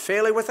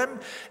unfairly with him.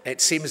 It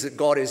seems that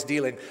God is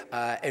dealing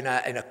in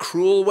a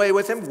cruel way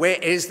with him.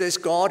 Where is this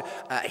God?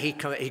 He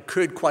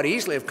could quite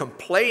easily have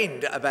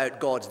complained about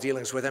God's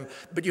dealings with him,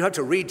 but you have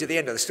to read to the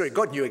end of the story.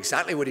 God knew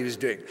exactly what he was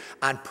doing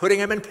and putting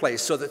him in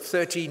place so that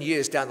 13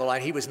 years down the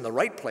line, he was in the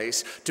right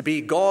place to be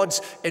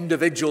God's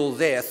individual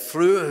there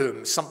through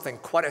whom something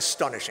quite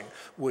astonishing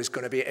was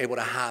going to be able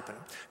to happen.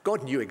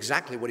 God knew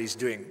exactly what he's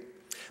doing.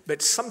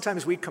 But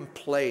sometimes we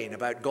complain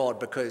about God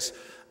because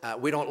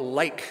we don't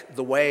like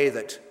the way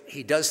that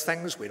he does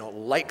things. We don't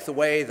like the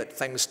way that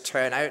things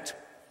turn out.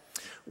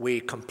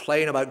 We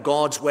complain about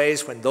God's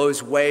ways when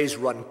those ways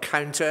run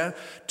counter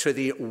to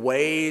the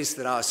ways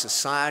that our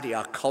society,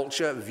 our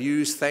culture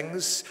views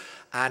things.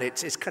 And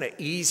it's kind of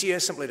easier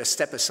simply to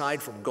step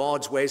aside from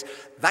God's ways.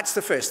 That's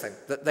the first thing,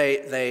 that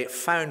they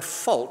found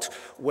fault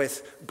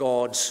with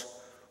God's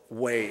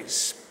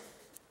ways.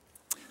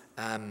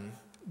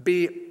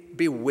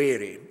 Be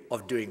wary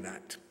of doing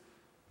that.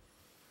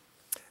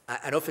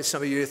 I know for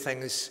some of you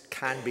things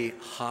can be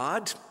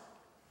hard.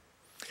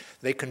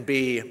 They can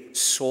be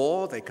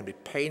sore, they can be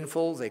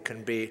painful, they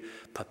can be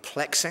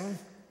perplexing.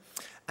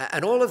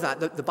 And all of that,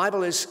 the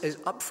Bible is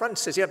upfront,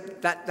 says, yeah,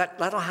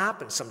 that'll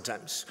happen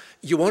sometimes.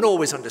 You won't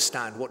always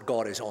understand what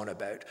God is on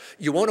about.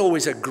 You won't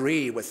always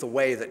agree with the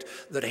way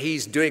that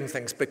he's doing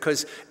things,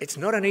 because it's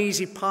not an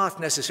easy path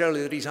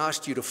necessarily that he's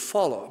asked you to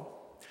follow.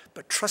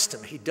 But trust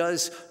him, he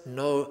does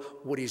know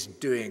what he's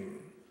doing.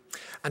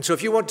 And so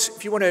if you want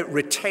to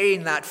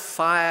retain that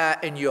fire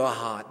in your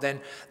heart,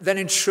 then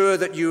ensure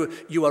that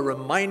you are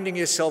reminding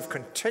yourself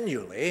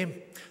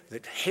continually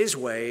that his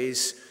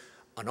ways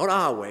are not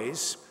our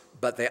ways,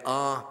 but they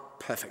are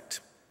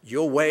perfect.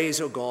 Your ways,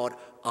 O God,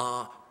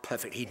 are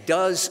perfect. He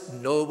does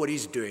know what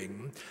he's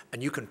doing,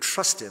 and you can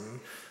trust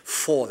him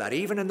for that,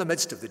 even in the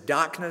midst of the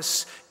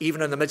darkness,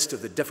 even in the midst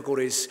of the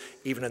difficulties,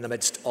 even in the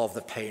midst of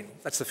the pain.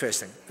 That's the first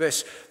thing.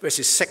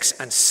 Verses 6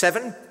 and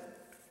 7.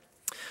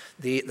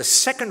 The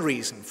second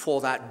reason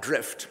for that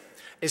drift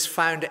is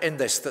found in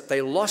this, that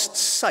they lost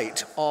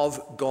sight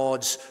of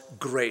God's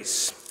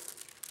grace.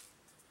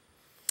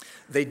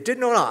 They did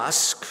not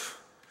ask,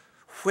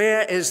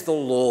 where is the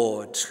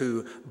Lord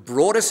who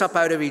brought us up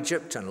out of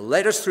Egypt and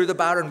led us through the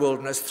barren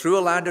wilderness, through a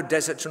land of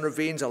deserts and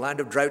ravines, a land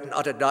of drought and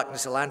utter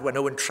darkness, a land where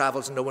no one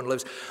travels and no one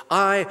lives?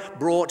 I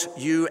brought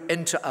you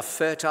into a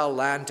fertile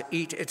land to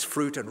eat its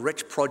fruit and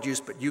rich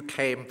produce, but you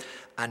came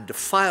and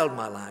defiled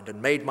my land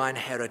and made my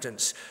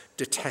inheritance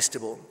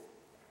detestable.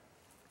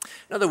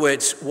 In other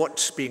words,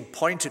 what's being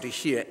pointed to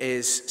here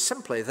is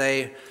simply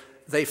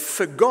they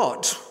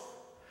forgot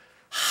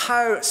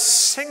how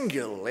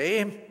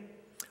singularly,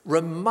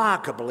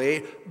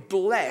 remarkably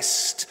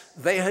blessed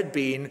they had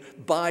been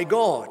by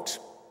God.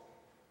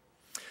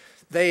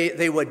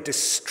 They were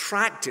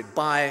distracted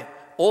by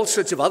all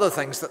sorts of other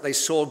things that they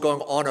saw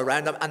going on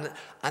around them,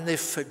 and they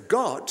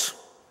forgot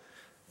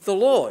the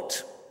Lord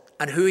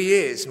and who he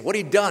is and what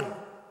he'd done.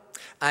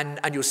 And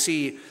you'll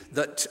see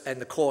that in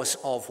the course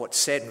of what's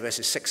said in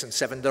verses 6 and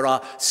 7, there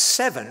are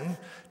 7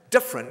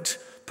 different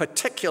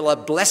particular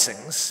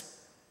blessings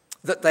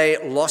that they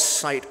lost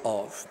sight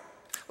of.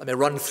 Let me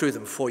run through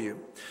them for you.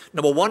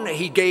 Number 1,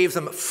 he gave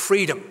them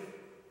freedom.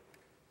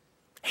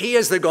 He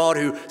is the God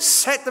who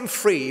set them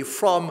free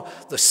from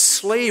the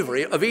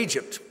slavery of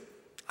Egypt.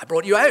 I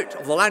brought you out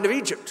of the land of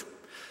Egypt.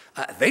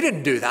 They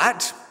didn't do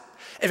that.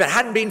 If it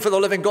hadn't been for the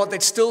living God,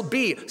 they'd still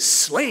be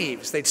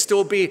slaves. They'd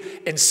still be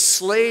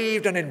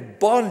enslaved and in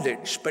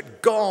bondage.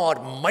 But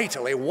God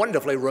mightily,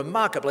 wonderfully,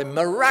 remarkably,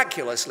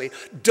 miraculously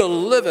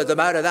delivered them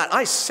out of that.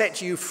 I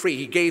set you free.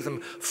 He gave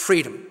them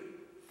freedom.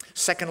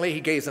 Secondly,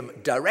 he gave them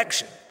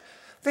direction.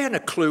 They hadn't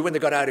a clue when they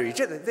got out of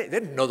Egypt. They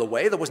didn't know the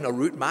way. There wasn't a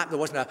route map. There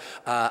wasn't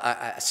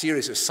a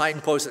series of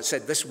signposts that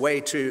said this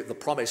way to the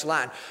promised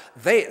land.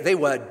 They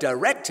were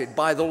directed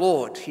by the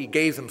Lord. He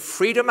gave them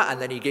freedom, and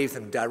then he gave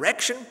them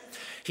direction.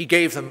 He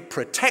gave them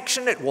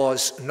protection. It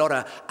was not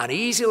an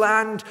easy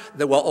land.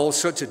 There were all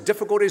sorts of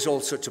difficulties, all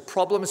sorts of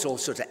problems, all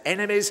sorts of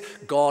enemies.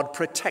 God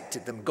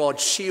protected them. God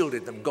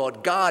shielded them.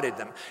 God guarded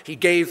them. He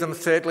gave them,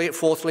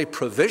 fourthly,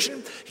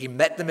 provision. He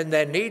met them in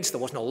their needs. There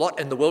wasn't a lot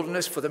in the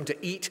wilderness for them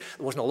to eat.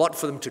 There wasn't a lot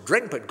for them to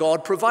drink, but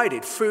God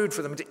provided food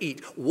for them to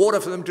eat, water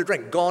for them to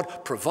drink.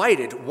 God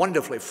provided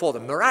wonderfully for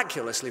them,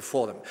 miraculously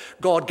for them.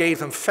 God gave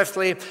them,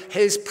 fifthly,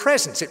 his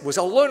presence. It was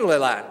a lonely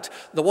land.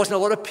 There wasn't a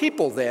lot of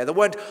people there. There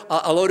weren't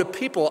a lot of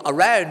people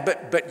around,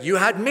 but you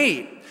had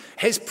me.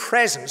 His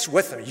presence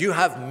with them. You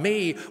have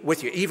me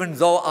with you. Even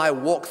though I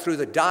walk through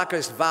the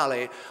darkest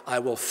valley, I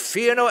will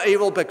fear no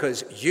evil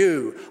because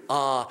you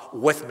are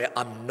with me.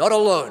 I'm not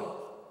alone.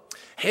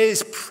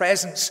 His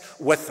presence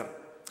with them.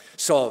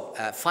 So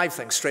 5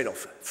 things straight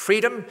off.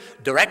 Freedom,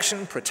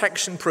 direction,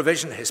 protection,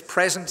 provision, his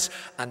presence.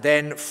 And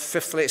then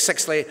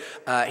sixthly,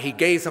 he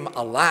gave them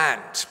a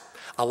land.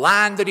 A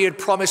land that he had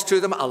promised to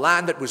them, a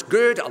land that was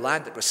good, a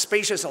land that was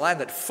spacious, a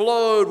land that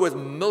flowed with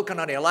milk and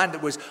honey, a land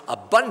that was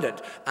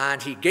abundant.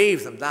 And he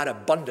gave them that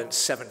abundance,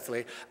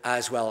 seventhly,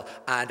 as well,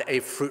 and a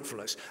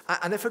fruitfulness.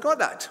 And they forgot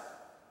that.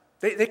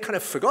 They kind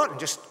of forgot and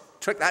just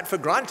took that for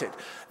granted.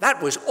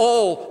 That was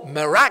all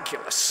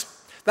miraculous.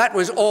 That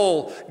was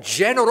all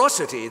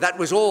generosity. That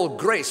was all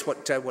grace,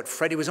 what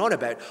Freddie was on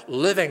about.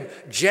 Living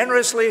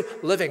generously,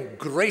 living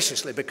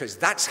graciously, because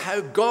that's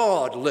how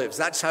God lives.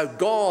 That's how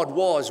God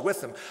was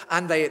with them.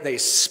 And they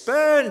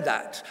spurned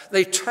that.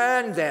 They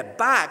turned their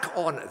back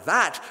on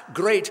that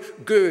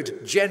great,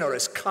 good,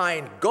 generous,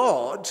 kind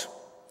God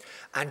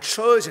and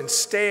chose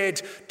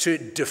instead to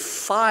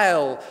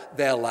defile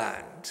their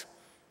land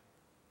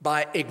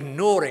by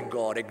ignoring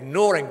God,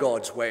 ignoring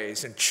God's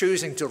ways, and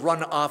choosing to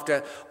run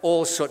after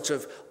all sorts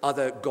of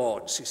other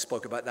gods. He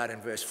spoke about that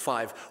in verse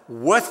 5.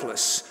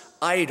 Worthless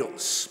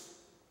idols.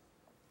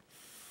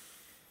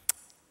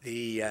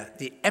 The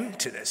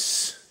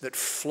emptiness that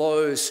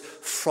flows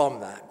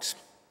from that.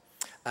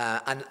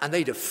 And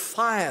they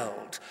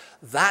defiled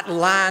that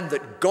land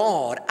that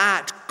God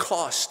at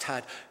cost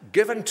had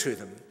given to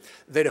them.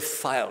 They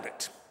defiled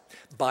it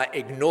by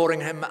ignoring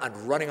him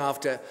and running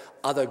after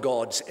other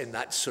gods in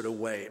that sort of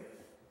way.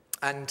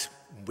 And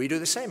we do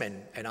the same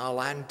in our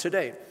land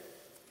today.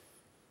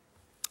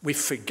 We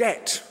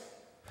forget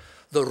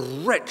the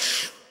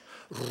rich,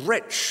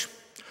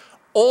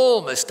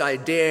 almost, I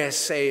dare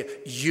say,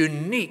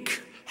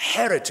 unique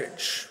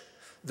heritage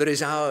that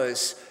is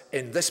ours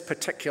in this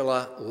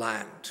particular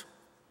land.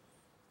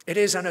 It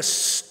is an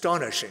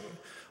astonishing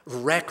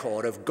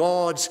record of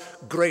God's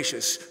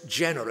gracious,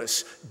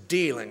 generous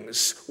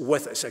dealings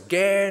with us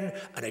again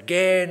and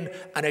again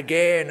and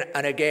again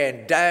and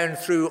again, down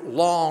through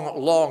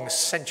long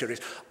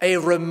centuries. A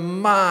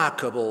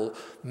remarkable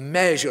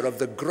measure of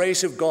the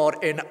grace of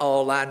God in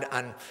our land,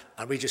 and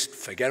we just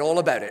forget all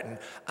about it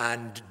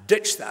and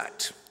ditch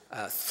that,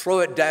 throw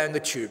it down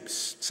the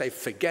tubes, say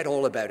forget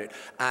all about it.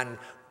 And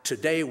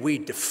today we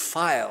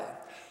defile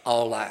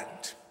our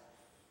land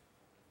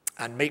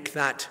and make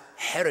that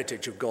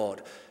heritage of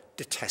God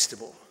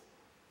detestable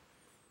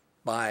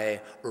by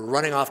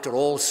running after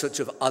all sorts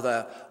of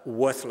other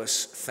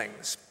worthless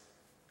things.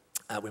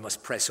 We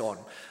must press on.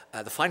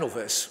 The final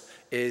verse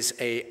is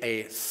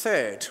a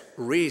third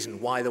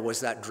reason why there was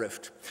that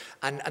drift.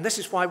 And this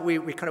is why we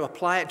kind of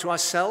apply it to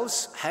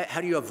ourselves. How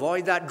do you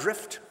avoid that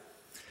drift?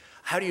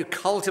 How do you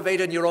cultivate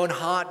in your own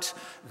heart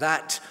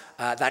that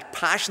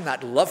passion,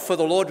 that love for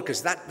the Lord?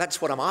 Because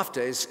that's what I'm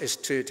after, is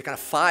to kind of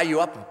fire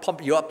you up and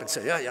pump you up and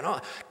say, yeah,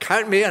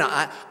 count me in.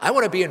 I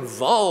want to be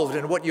involved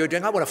in what you're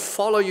doing. I want to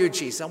follow you,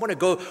 Jesus. I want to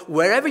go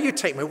wherever you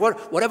take me,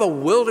 whatever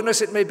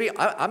wilderness it may be.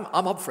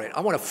 I'm up for it.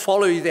 I want to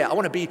follow you there. I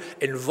want to be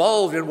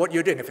involved in what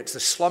you're doing. If it's the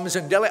slums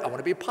in Delhi, I want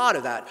to be a part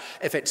of that.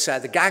 If it's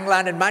the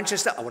gangland in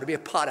Manchester, I want to be a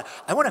part of it.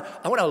 I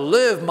want to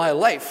live my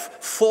life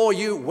for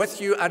you,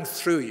 with you, and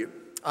through you.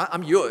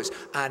 I'm yours,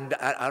 and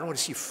I don't want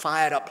to see you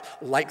fired up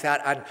like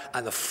that,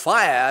 and the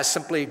fire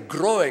simply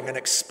growing and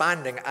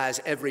expanding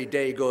as every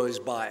day goes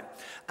by.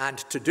 And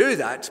to do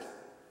that,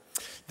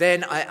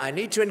 then I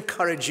need to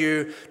encourage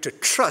you to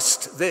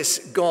trust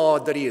this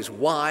God, that he is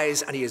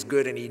wise and he is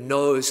good and he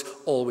knows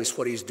always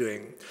what he's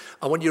doing.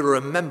 I want you to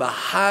remember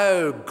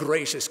how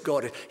gracious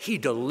God is. He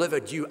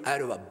delivered you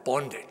out of a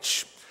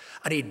bondage.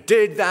 And he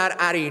did that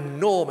at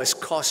enormous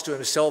cost to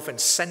himself in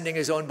sending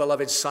his own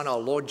beloved Son, our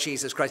Lord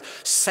Jesus Christ,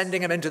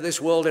 sending him into this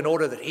world in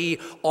order that he,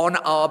 on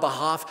our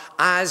behalf,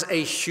 as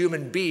a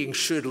human being,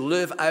 should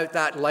live out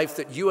that life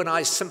that you and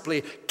I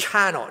simply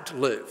cannot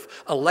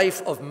live, a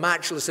life of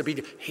matchless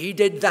obedience. He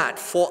did that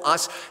for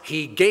us.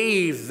 He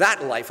gave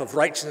that life of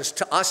righteousness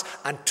to us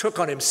and took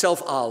on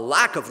himself our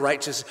lack of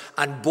righteousness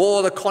and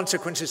bore the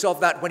consequences of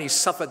that when he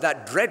suffered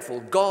that dreadful,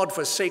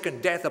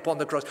 God-forsaken death upon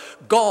the cross.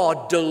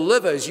 God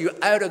delivers you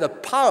out of the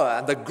power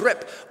and the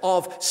grip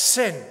of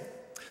sin,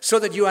 so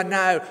that you are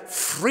now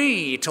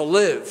free to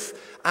live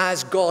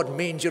as God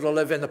means you to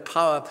live in the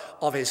power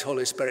of his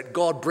Holy Spirit,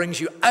 God brings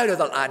you out of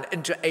the land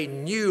into a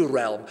new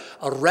realm,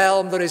 a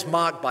realm that is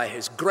marked by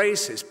his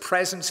grace, his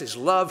presence, his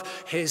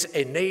love, his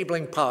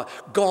enabling power.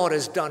 God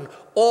has done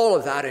all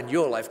of that in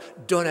your life.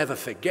 Don't ever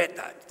forget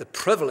that, the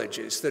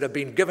privileges that have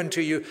been given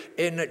to you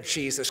in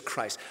Jesus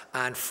Christ.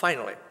 And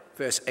finally,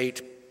 verse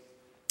 8,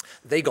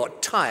 they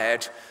got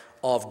tired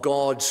of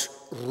God's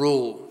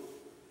rule.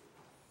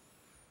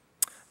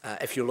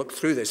 If you look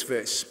through this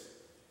verse,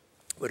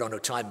 we don't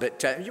have time,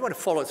 but you want to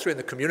follow it through in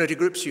the community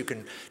groups, you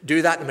can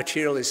do that. The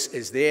material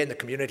is there in the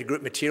community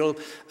group material.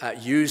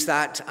 Use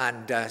that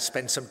and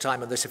spend some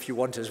time on this if you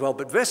want as well.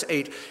 But verse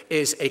 8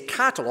 is a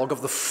catalogue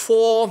of the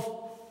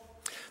 4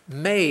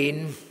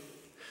 main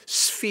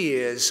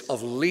spheres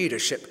of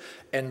leadership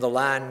in the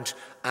land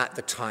at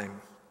the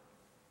time.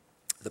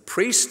 The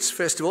priests,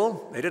 first of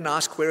all, they didn't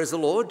ask, where is the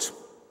Lord?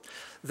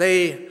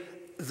 They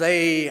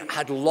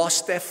had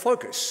lost their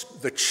focus.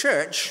 The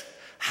church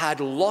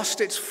had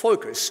lost its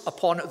focus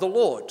upon the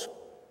Lord.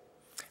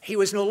 He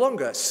was no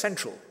longer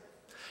central.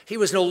 He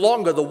was no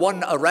longer the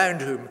one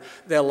around whom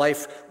their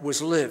life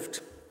was lived.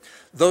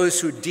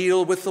 Those who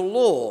deal with the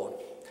law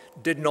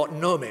did not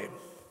know me.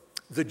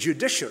 The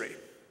judiciary,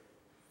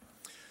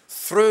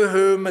 through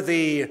whom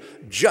the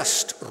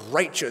just,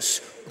 righteous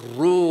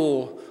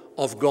rule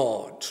of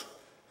God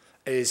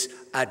is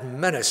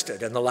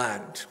administered in the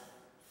land.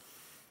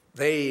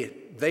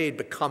 They'd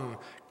become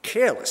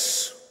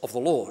careless of the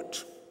Lord,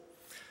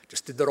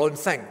 just did their own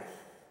thing,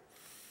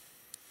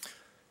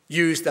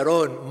 used their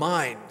own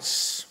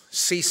minds,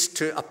 ceased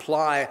to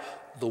apply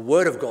the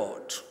Word of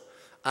God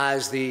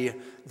as the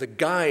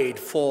guide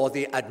for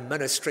the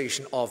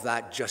administration of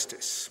that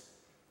justice.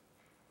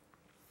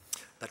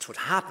 That's what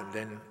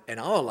happened in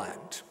our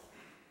land.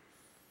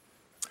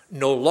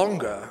 No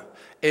longer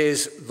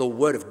is the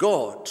Word of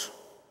God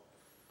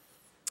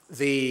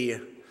the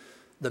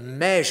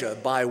measure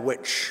by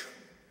which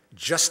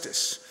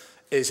justice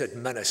is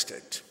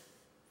administered.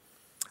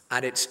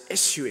 And it's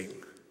issuing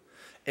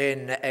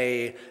in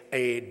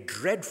a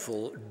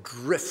dreadful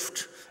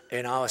drift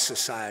in our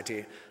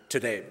society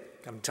today.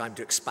 I have time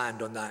to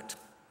expand on that.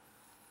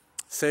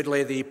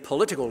 Thirdly, the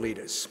political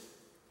leaders.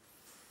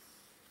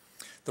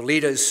 The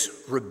leaders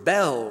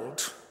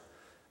rebelled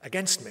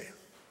against me.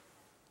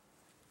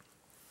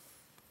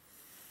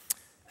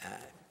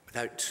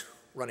 Without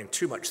running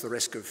too much the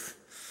risk of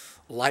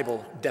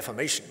libel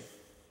defamation,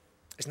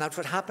 isn't that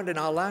what happened in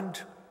our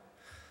land?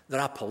 That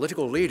our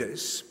political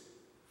leaders,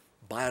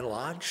 by and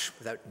large,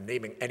 without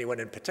naming anyone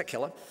in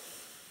particular,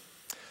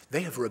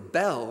 they have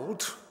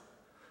rebelled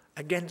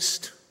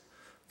against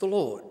the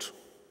Lord.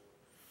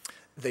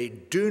 They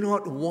do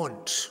not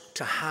want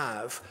to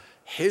have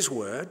his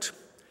word,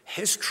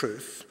 his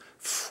truth,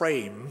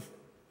 frame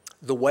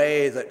the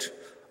way that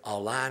our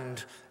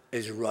land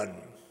is run.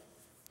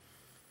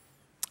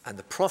 And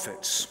the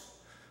prophets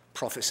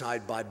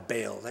prophesied by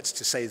Baal, that's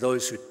to say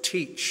those who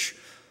teach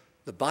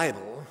the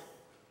Bible,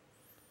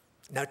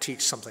 now teach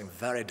something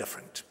very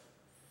different.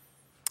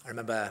 I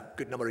remember a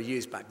good number of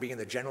years back being in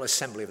the General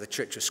Assembly of the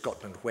Church of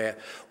Scotland, where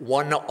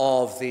one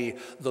of the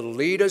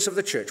leaders of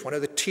the church, one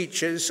of the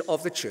teachers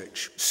of the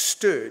church,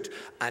 stood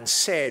and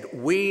said,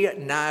 "We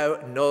now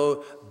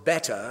know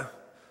better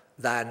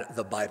than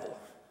the Bible."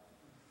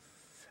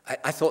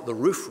 I thought the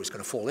roof was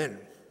going to fall in.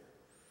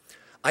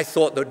 I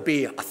thought there'd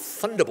be a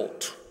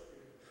thunderbolt.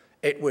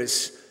 It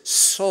was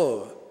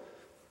so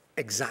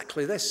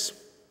exactly this.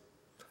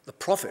 The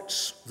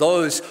prophets,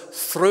 those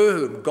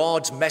through whom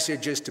God's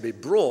message is to be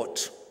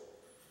brought,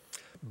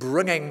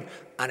 bringing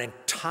an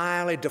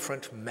entirely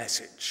different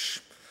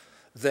message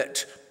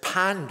that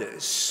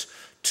panders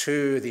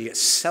to the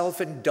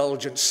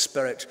self-indulgent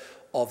spirit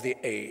of the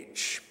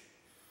age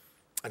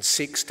and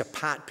seeks to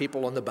pat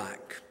people on the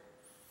back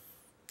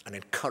and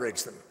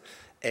encourage them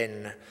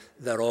in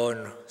their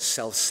own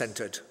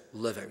self-centered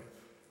living.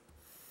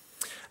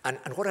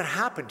 And what had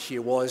happened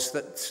here was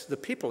that the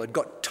people had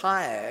got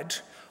tired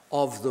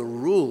of the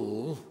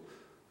rule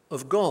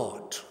of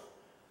God.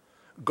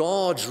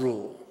 God's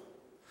rule,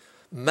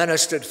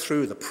 ministered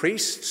through the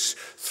priests,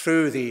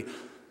 through the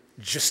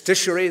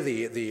justiciary,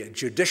 the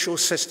judicial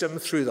system,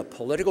 through the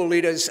political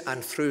leaders,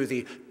 and through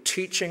the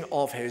teaching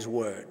of his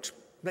word.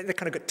 They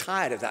kind of got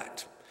tired of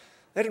that.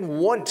 They didn't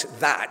want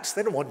that.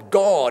 They didn't want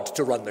God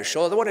to run the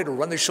show. They wanted to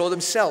run the show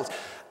themselves.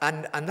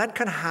 And that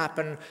can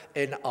happen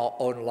in our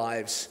own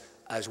lives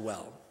as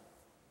well.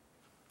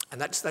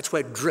 And that's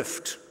where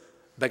drift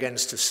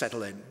begins to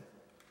settle in.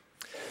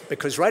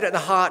 Because right at the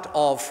heart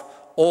of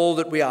all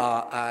that we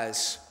are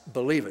as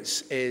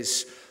believers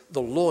is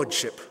the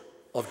lordship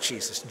of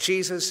Jesus.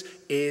 Jesus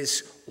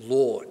is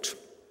Lord.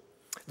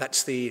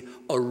 That's the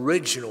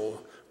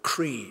original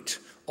creed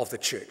of the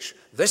church.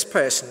 This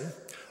person,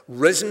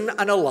 risen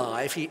and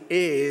alive, he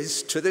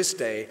is to this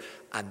day,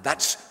 and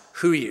that's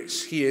who he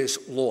is. He is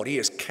Lord. He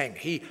is King.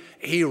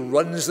 He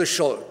runs the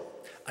show,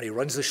 and he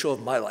runs the show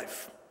of my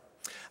life.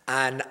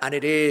 And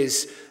it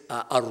is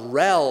a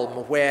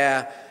realm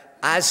where,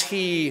 as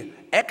he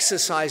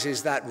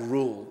exercises that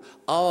rule,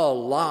 our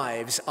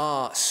lives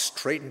are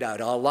straightened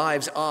out, our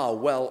lives are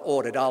well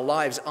ordered, our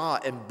lives are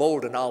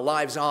emboldened, our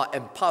lives are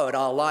empowered,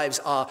 our lives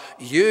are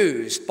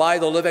used by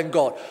the living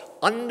God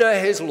under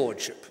his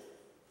lordship.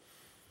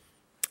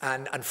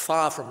 And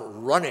far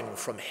from running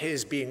from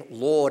his being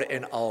Lord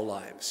in our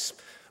lives,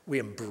 we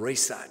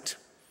embrace that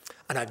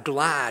and are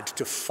glad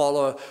to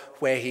follow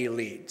where he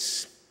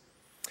leads.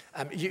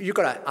 You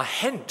got a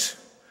hint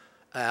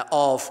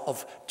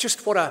of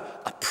just what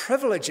a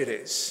privilege it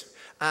is,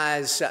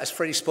 as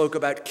Freddie spoke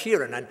about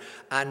Kieran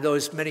and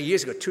those many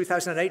years ago,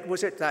 2008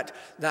 was it,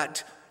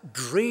 that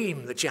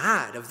dream that you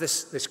had of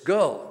this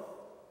girl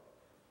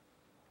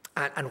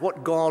and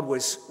what God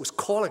was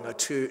calling her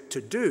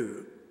to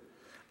do.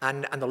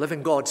 And the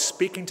living God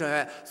speaking to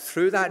her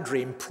through that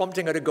dream,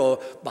 prompting her to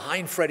go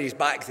behind Freddie's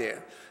back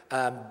there.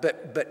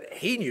 But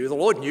he knew, the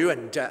Lord knew,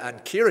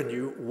 and Kieran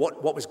knew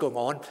what was going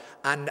on,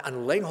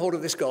 and laying hold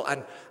of this girl,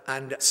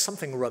 and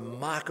something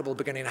remarkable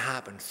beginning to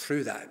happen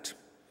through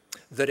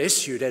that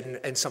issued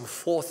in some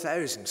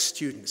 4,000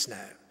 students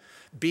now,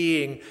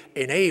 being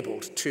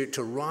enabled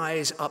to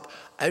rise up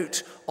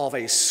out of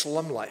a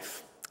slum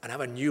life and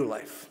have a new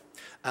life.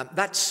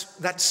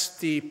 That's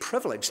the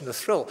privilege and the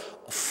thrill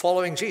of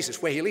following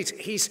Jesus where he leads.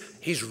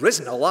 He's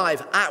risen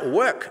alive at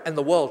work in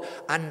the world,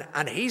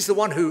 and he's the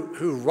one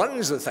who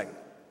runs the thing,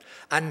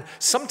 and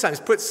sometimes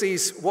puts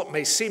these, what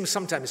may seem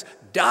sometimes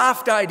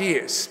daft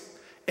ideas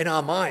in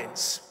our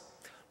minds,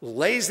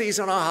 lays these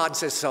on our heart and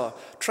says, so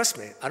trust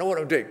me, I know what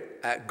I'm doing,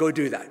 go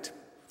do that.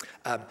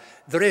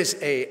 There is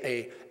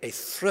a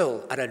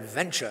thrill, an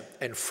adventure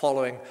in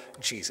following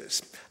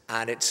Jesus,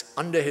 and it's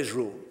under his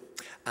rule.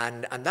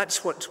 And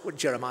that's what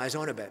Jeremiah's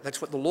on about.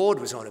 That's what the Lord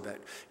was on about.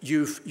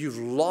 You've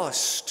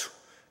lost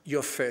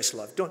your first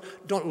love.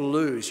 Don't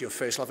lose your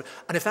first love.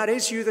 And if that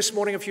is you this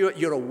morning, if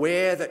you're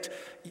aware that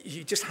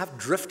you just have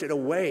drifted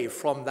away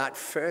from that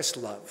first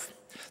love,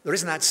 there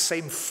isn't that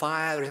same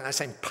fire, there isn't that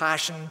same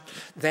passion,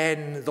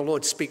 then the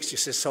Lord speaks to you,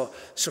 says,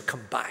 so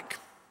come back.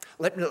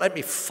 Let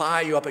me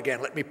fire you up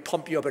again. Let me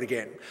pump you up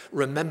again.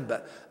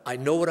 Remember, I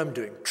know what I'm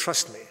doing.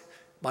 Trust me.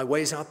 My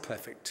ways are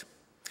perfect.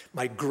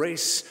 My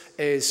grace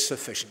is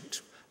sufficient,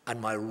 and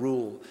my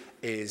rule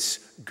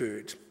is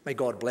good. May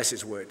God bless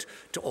his word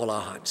to all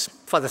our hearts.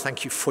 Father,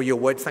 thank you for your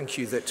word. Thank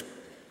you that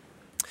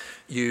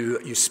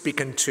you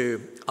speak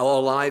into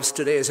our lives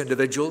today as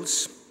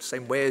individuals,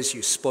 same way as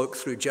you spoke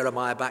through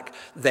Jeremiah back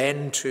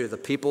then to the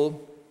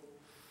people.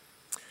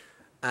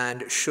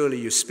 And surely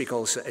you speak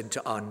also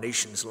into our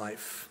nation's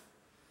life.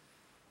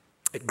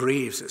 It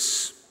grieves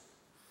us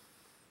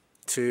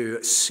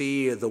to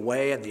see the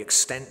way and the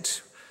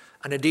extent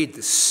and indeed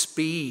the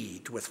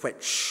speed with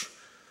which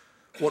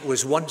what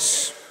was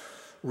once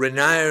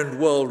renowned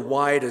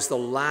worldwide as the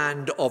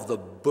land of the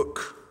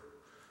book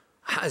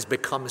has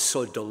become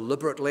so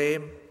deliberately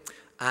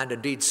and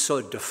indeed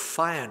so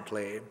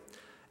defiantly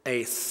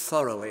a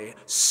thoroughly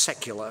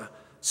secular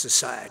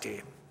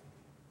society.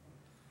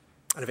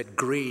 And if it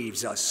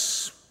grieves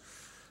us,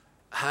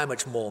 how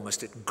much more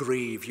must it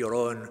grieve your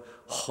own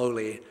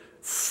holy,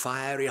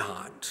 fiery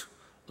heart,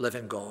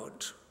 living God?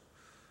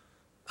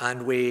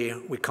 And we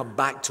come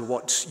back to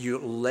what you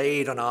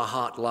laid on our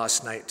heart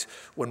last night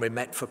when we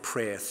met for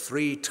prayer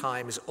 3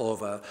 times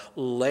over,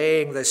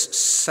 laying this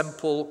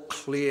simple,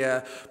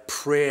 clear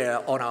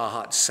prayer on our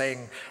hearts,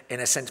 saying, in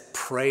a sense,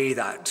 pray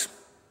that.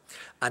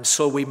 And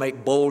so we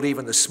make bold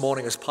even this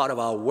morning as part of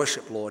our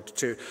worship, Lord,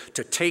 to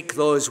take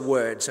those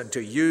words and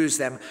to use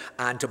them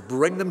and to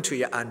bring them to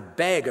you and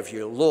beg of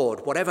you,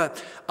 Lord, whatever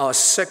our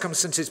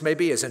circumstances may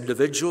be as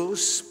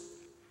individuals,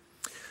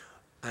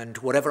 and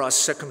whatever our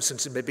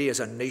circumstances may be as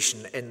a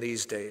nation in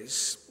these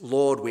days,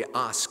 Lord, we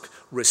ask,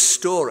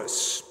 restore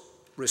us,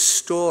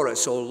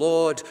 O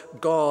Lord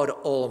God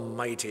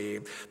Almighty.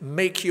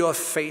 Make your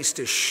face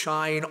to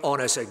shine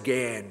on us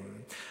again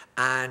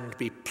and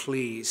be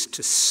pleased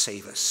to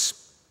save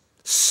us.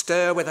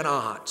 Stir within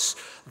our hearts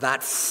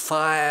that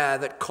fire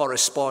that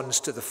corresponds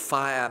to the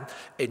fire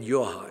in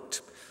your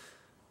heart,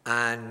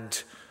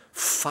 and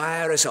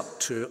fire us up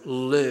to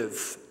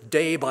live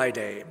day by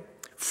day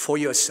for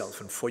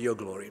yourself and for your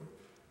glory.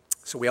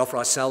 So we offer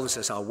ourselves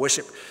as our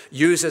worship.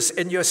 Use us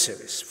in your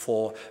service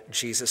for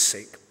Jesus'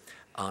 sake.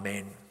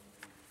 Amen.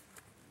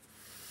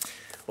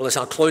 Well, as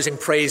our closing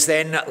praise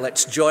then,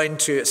 let's join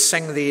to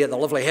sing the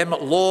lovely hymn,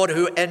 Lord,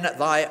 who in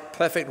thy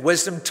perfect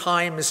wisdom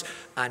times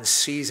and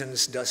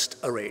seasons dost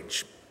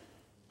arrange.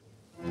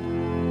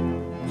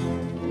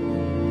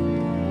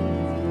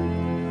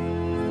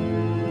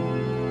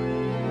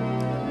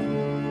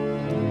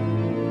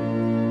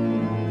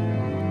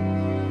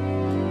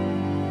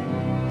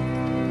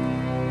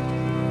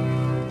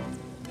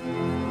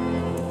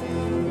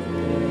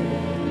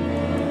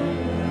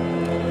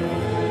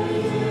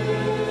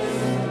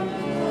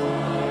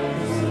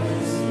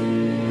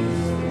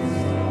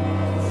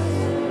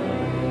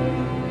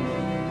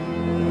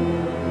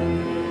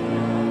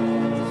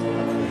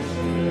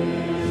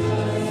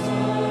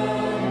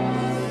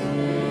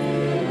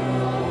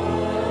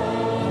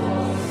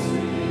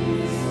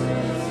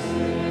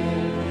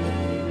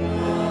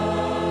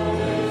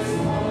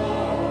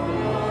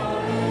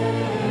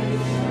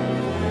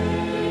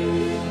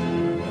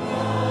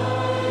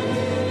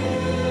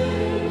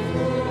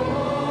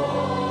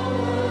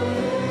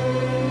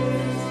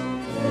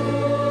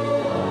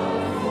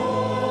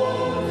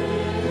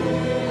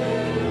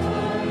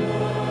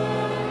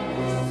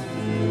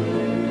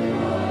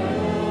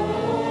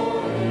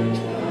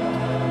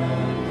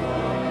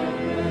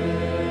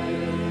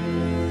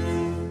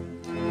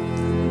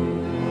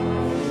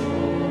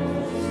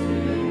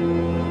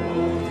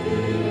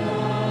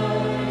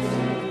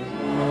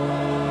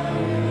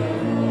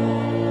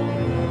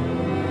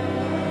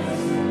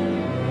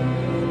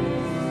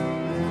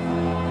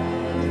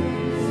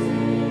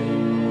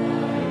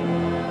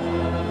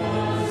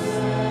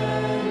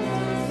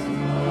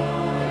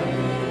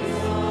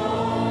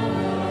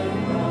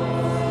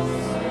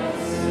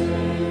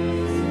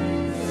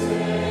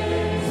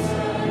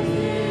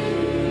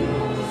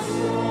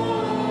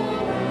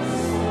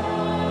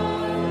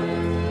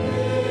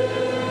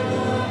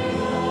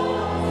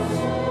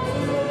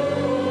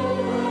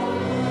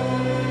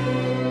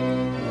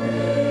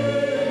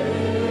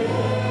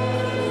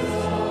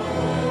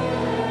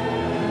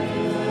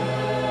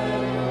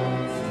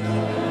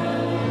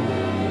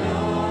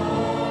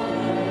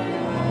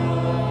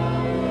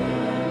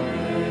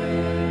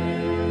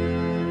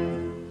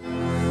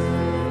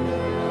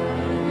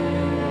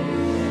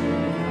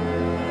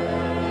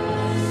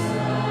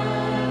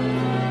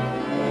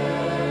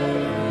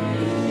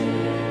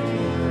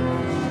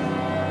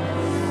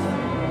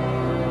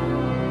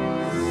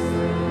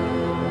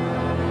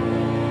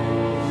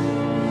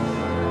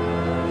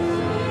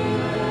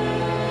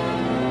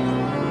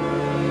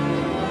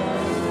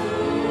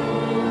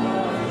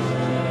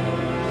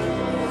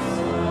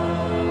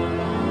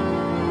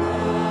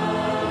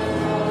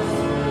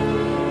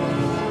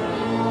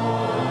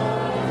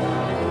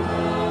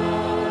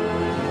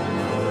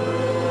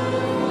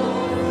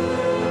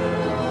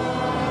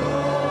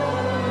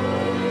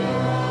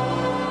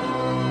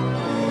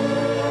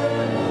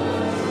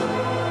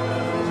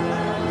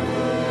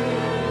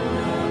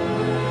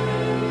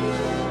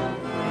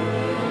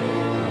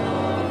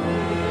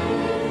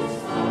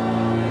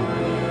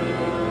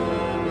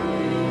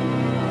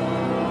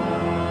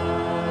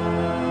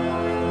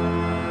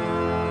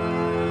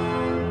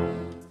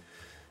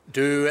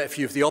 Do, if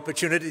you have the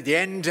opportunity at the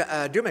end,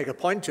 do make a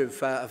point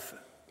of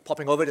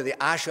popping over to the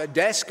Asha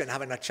desk and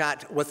having a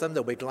chat with them.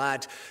 They'll be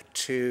glad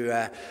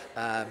to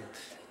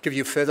give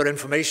you further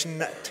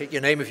information, take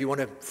your name if you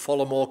want to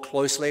follow more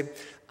closely.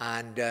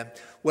 And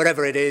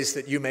wherever it is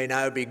that you may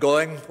now be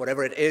going,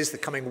 whatever it is the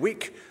coming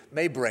week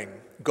may bring,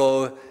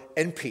 go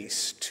in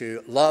peace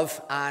to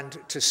love and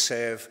to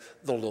serve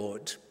the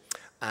Lord.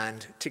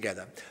 And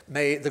together,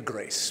 may the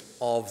grace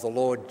of the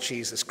Lord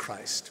Jesus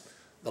Christ,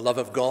 the love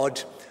of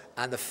God,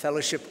 and the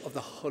fellowship of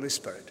the Holy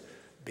Spirit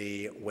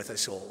be with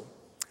us all.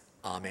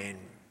 Amen.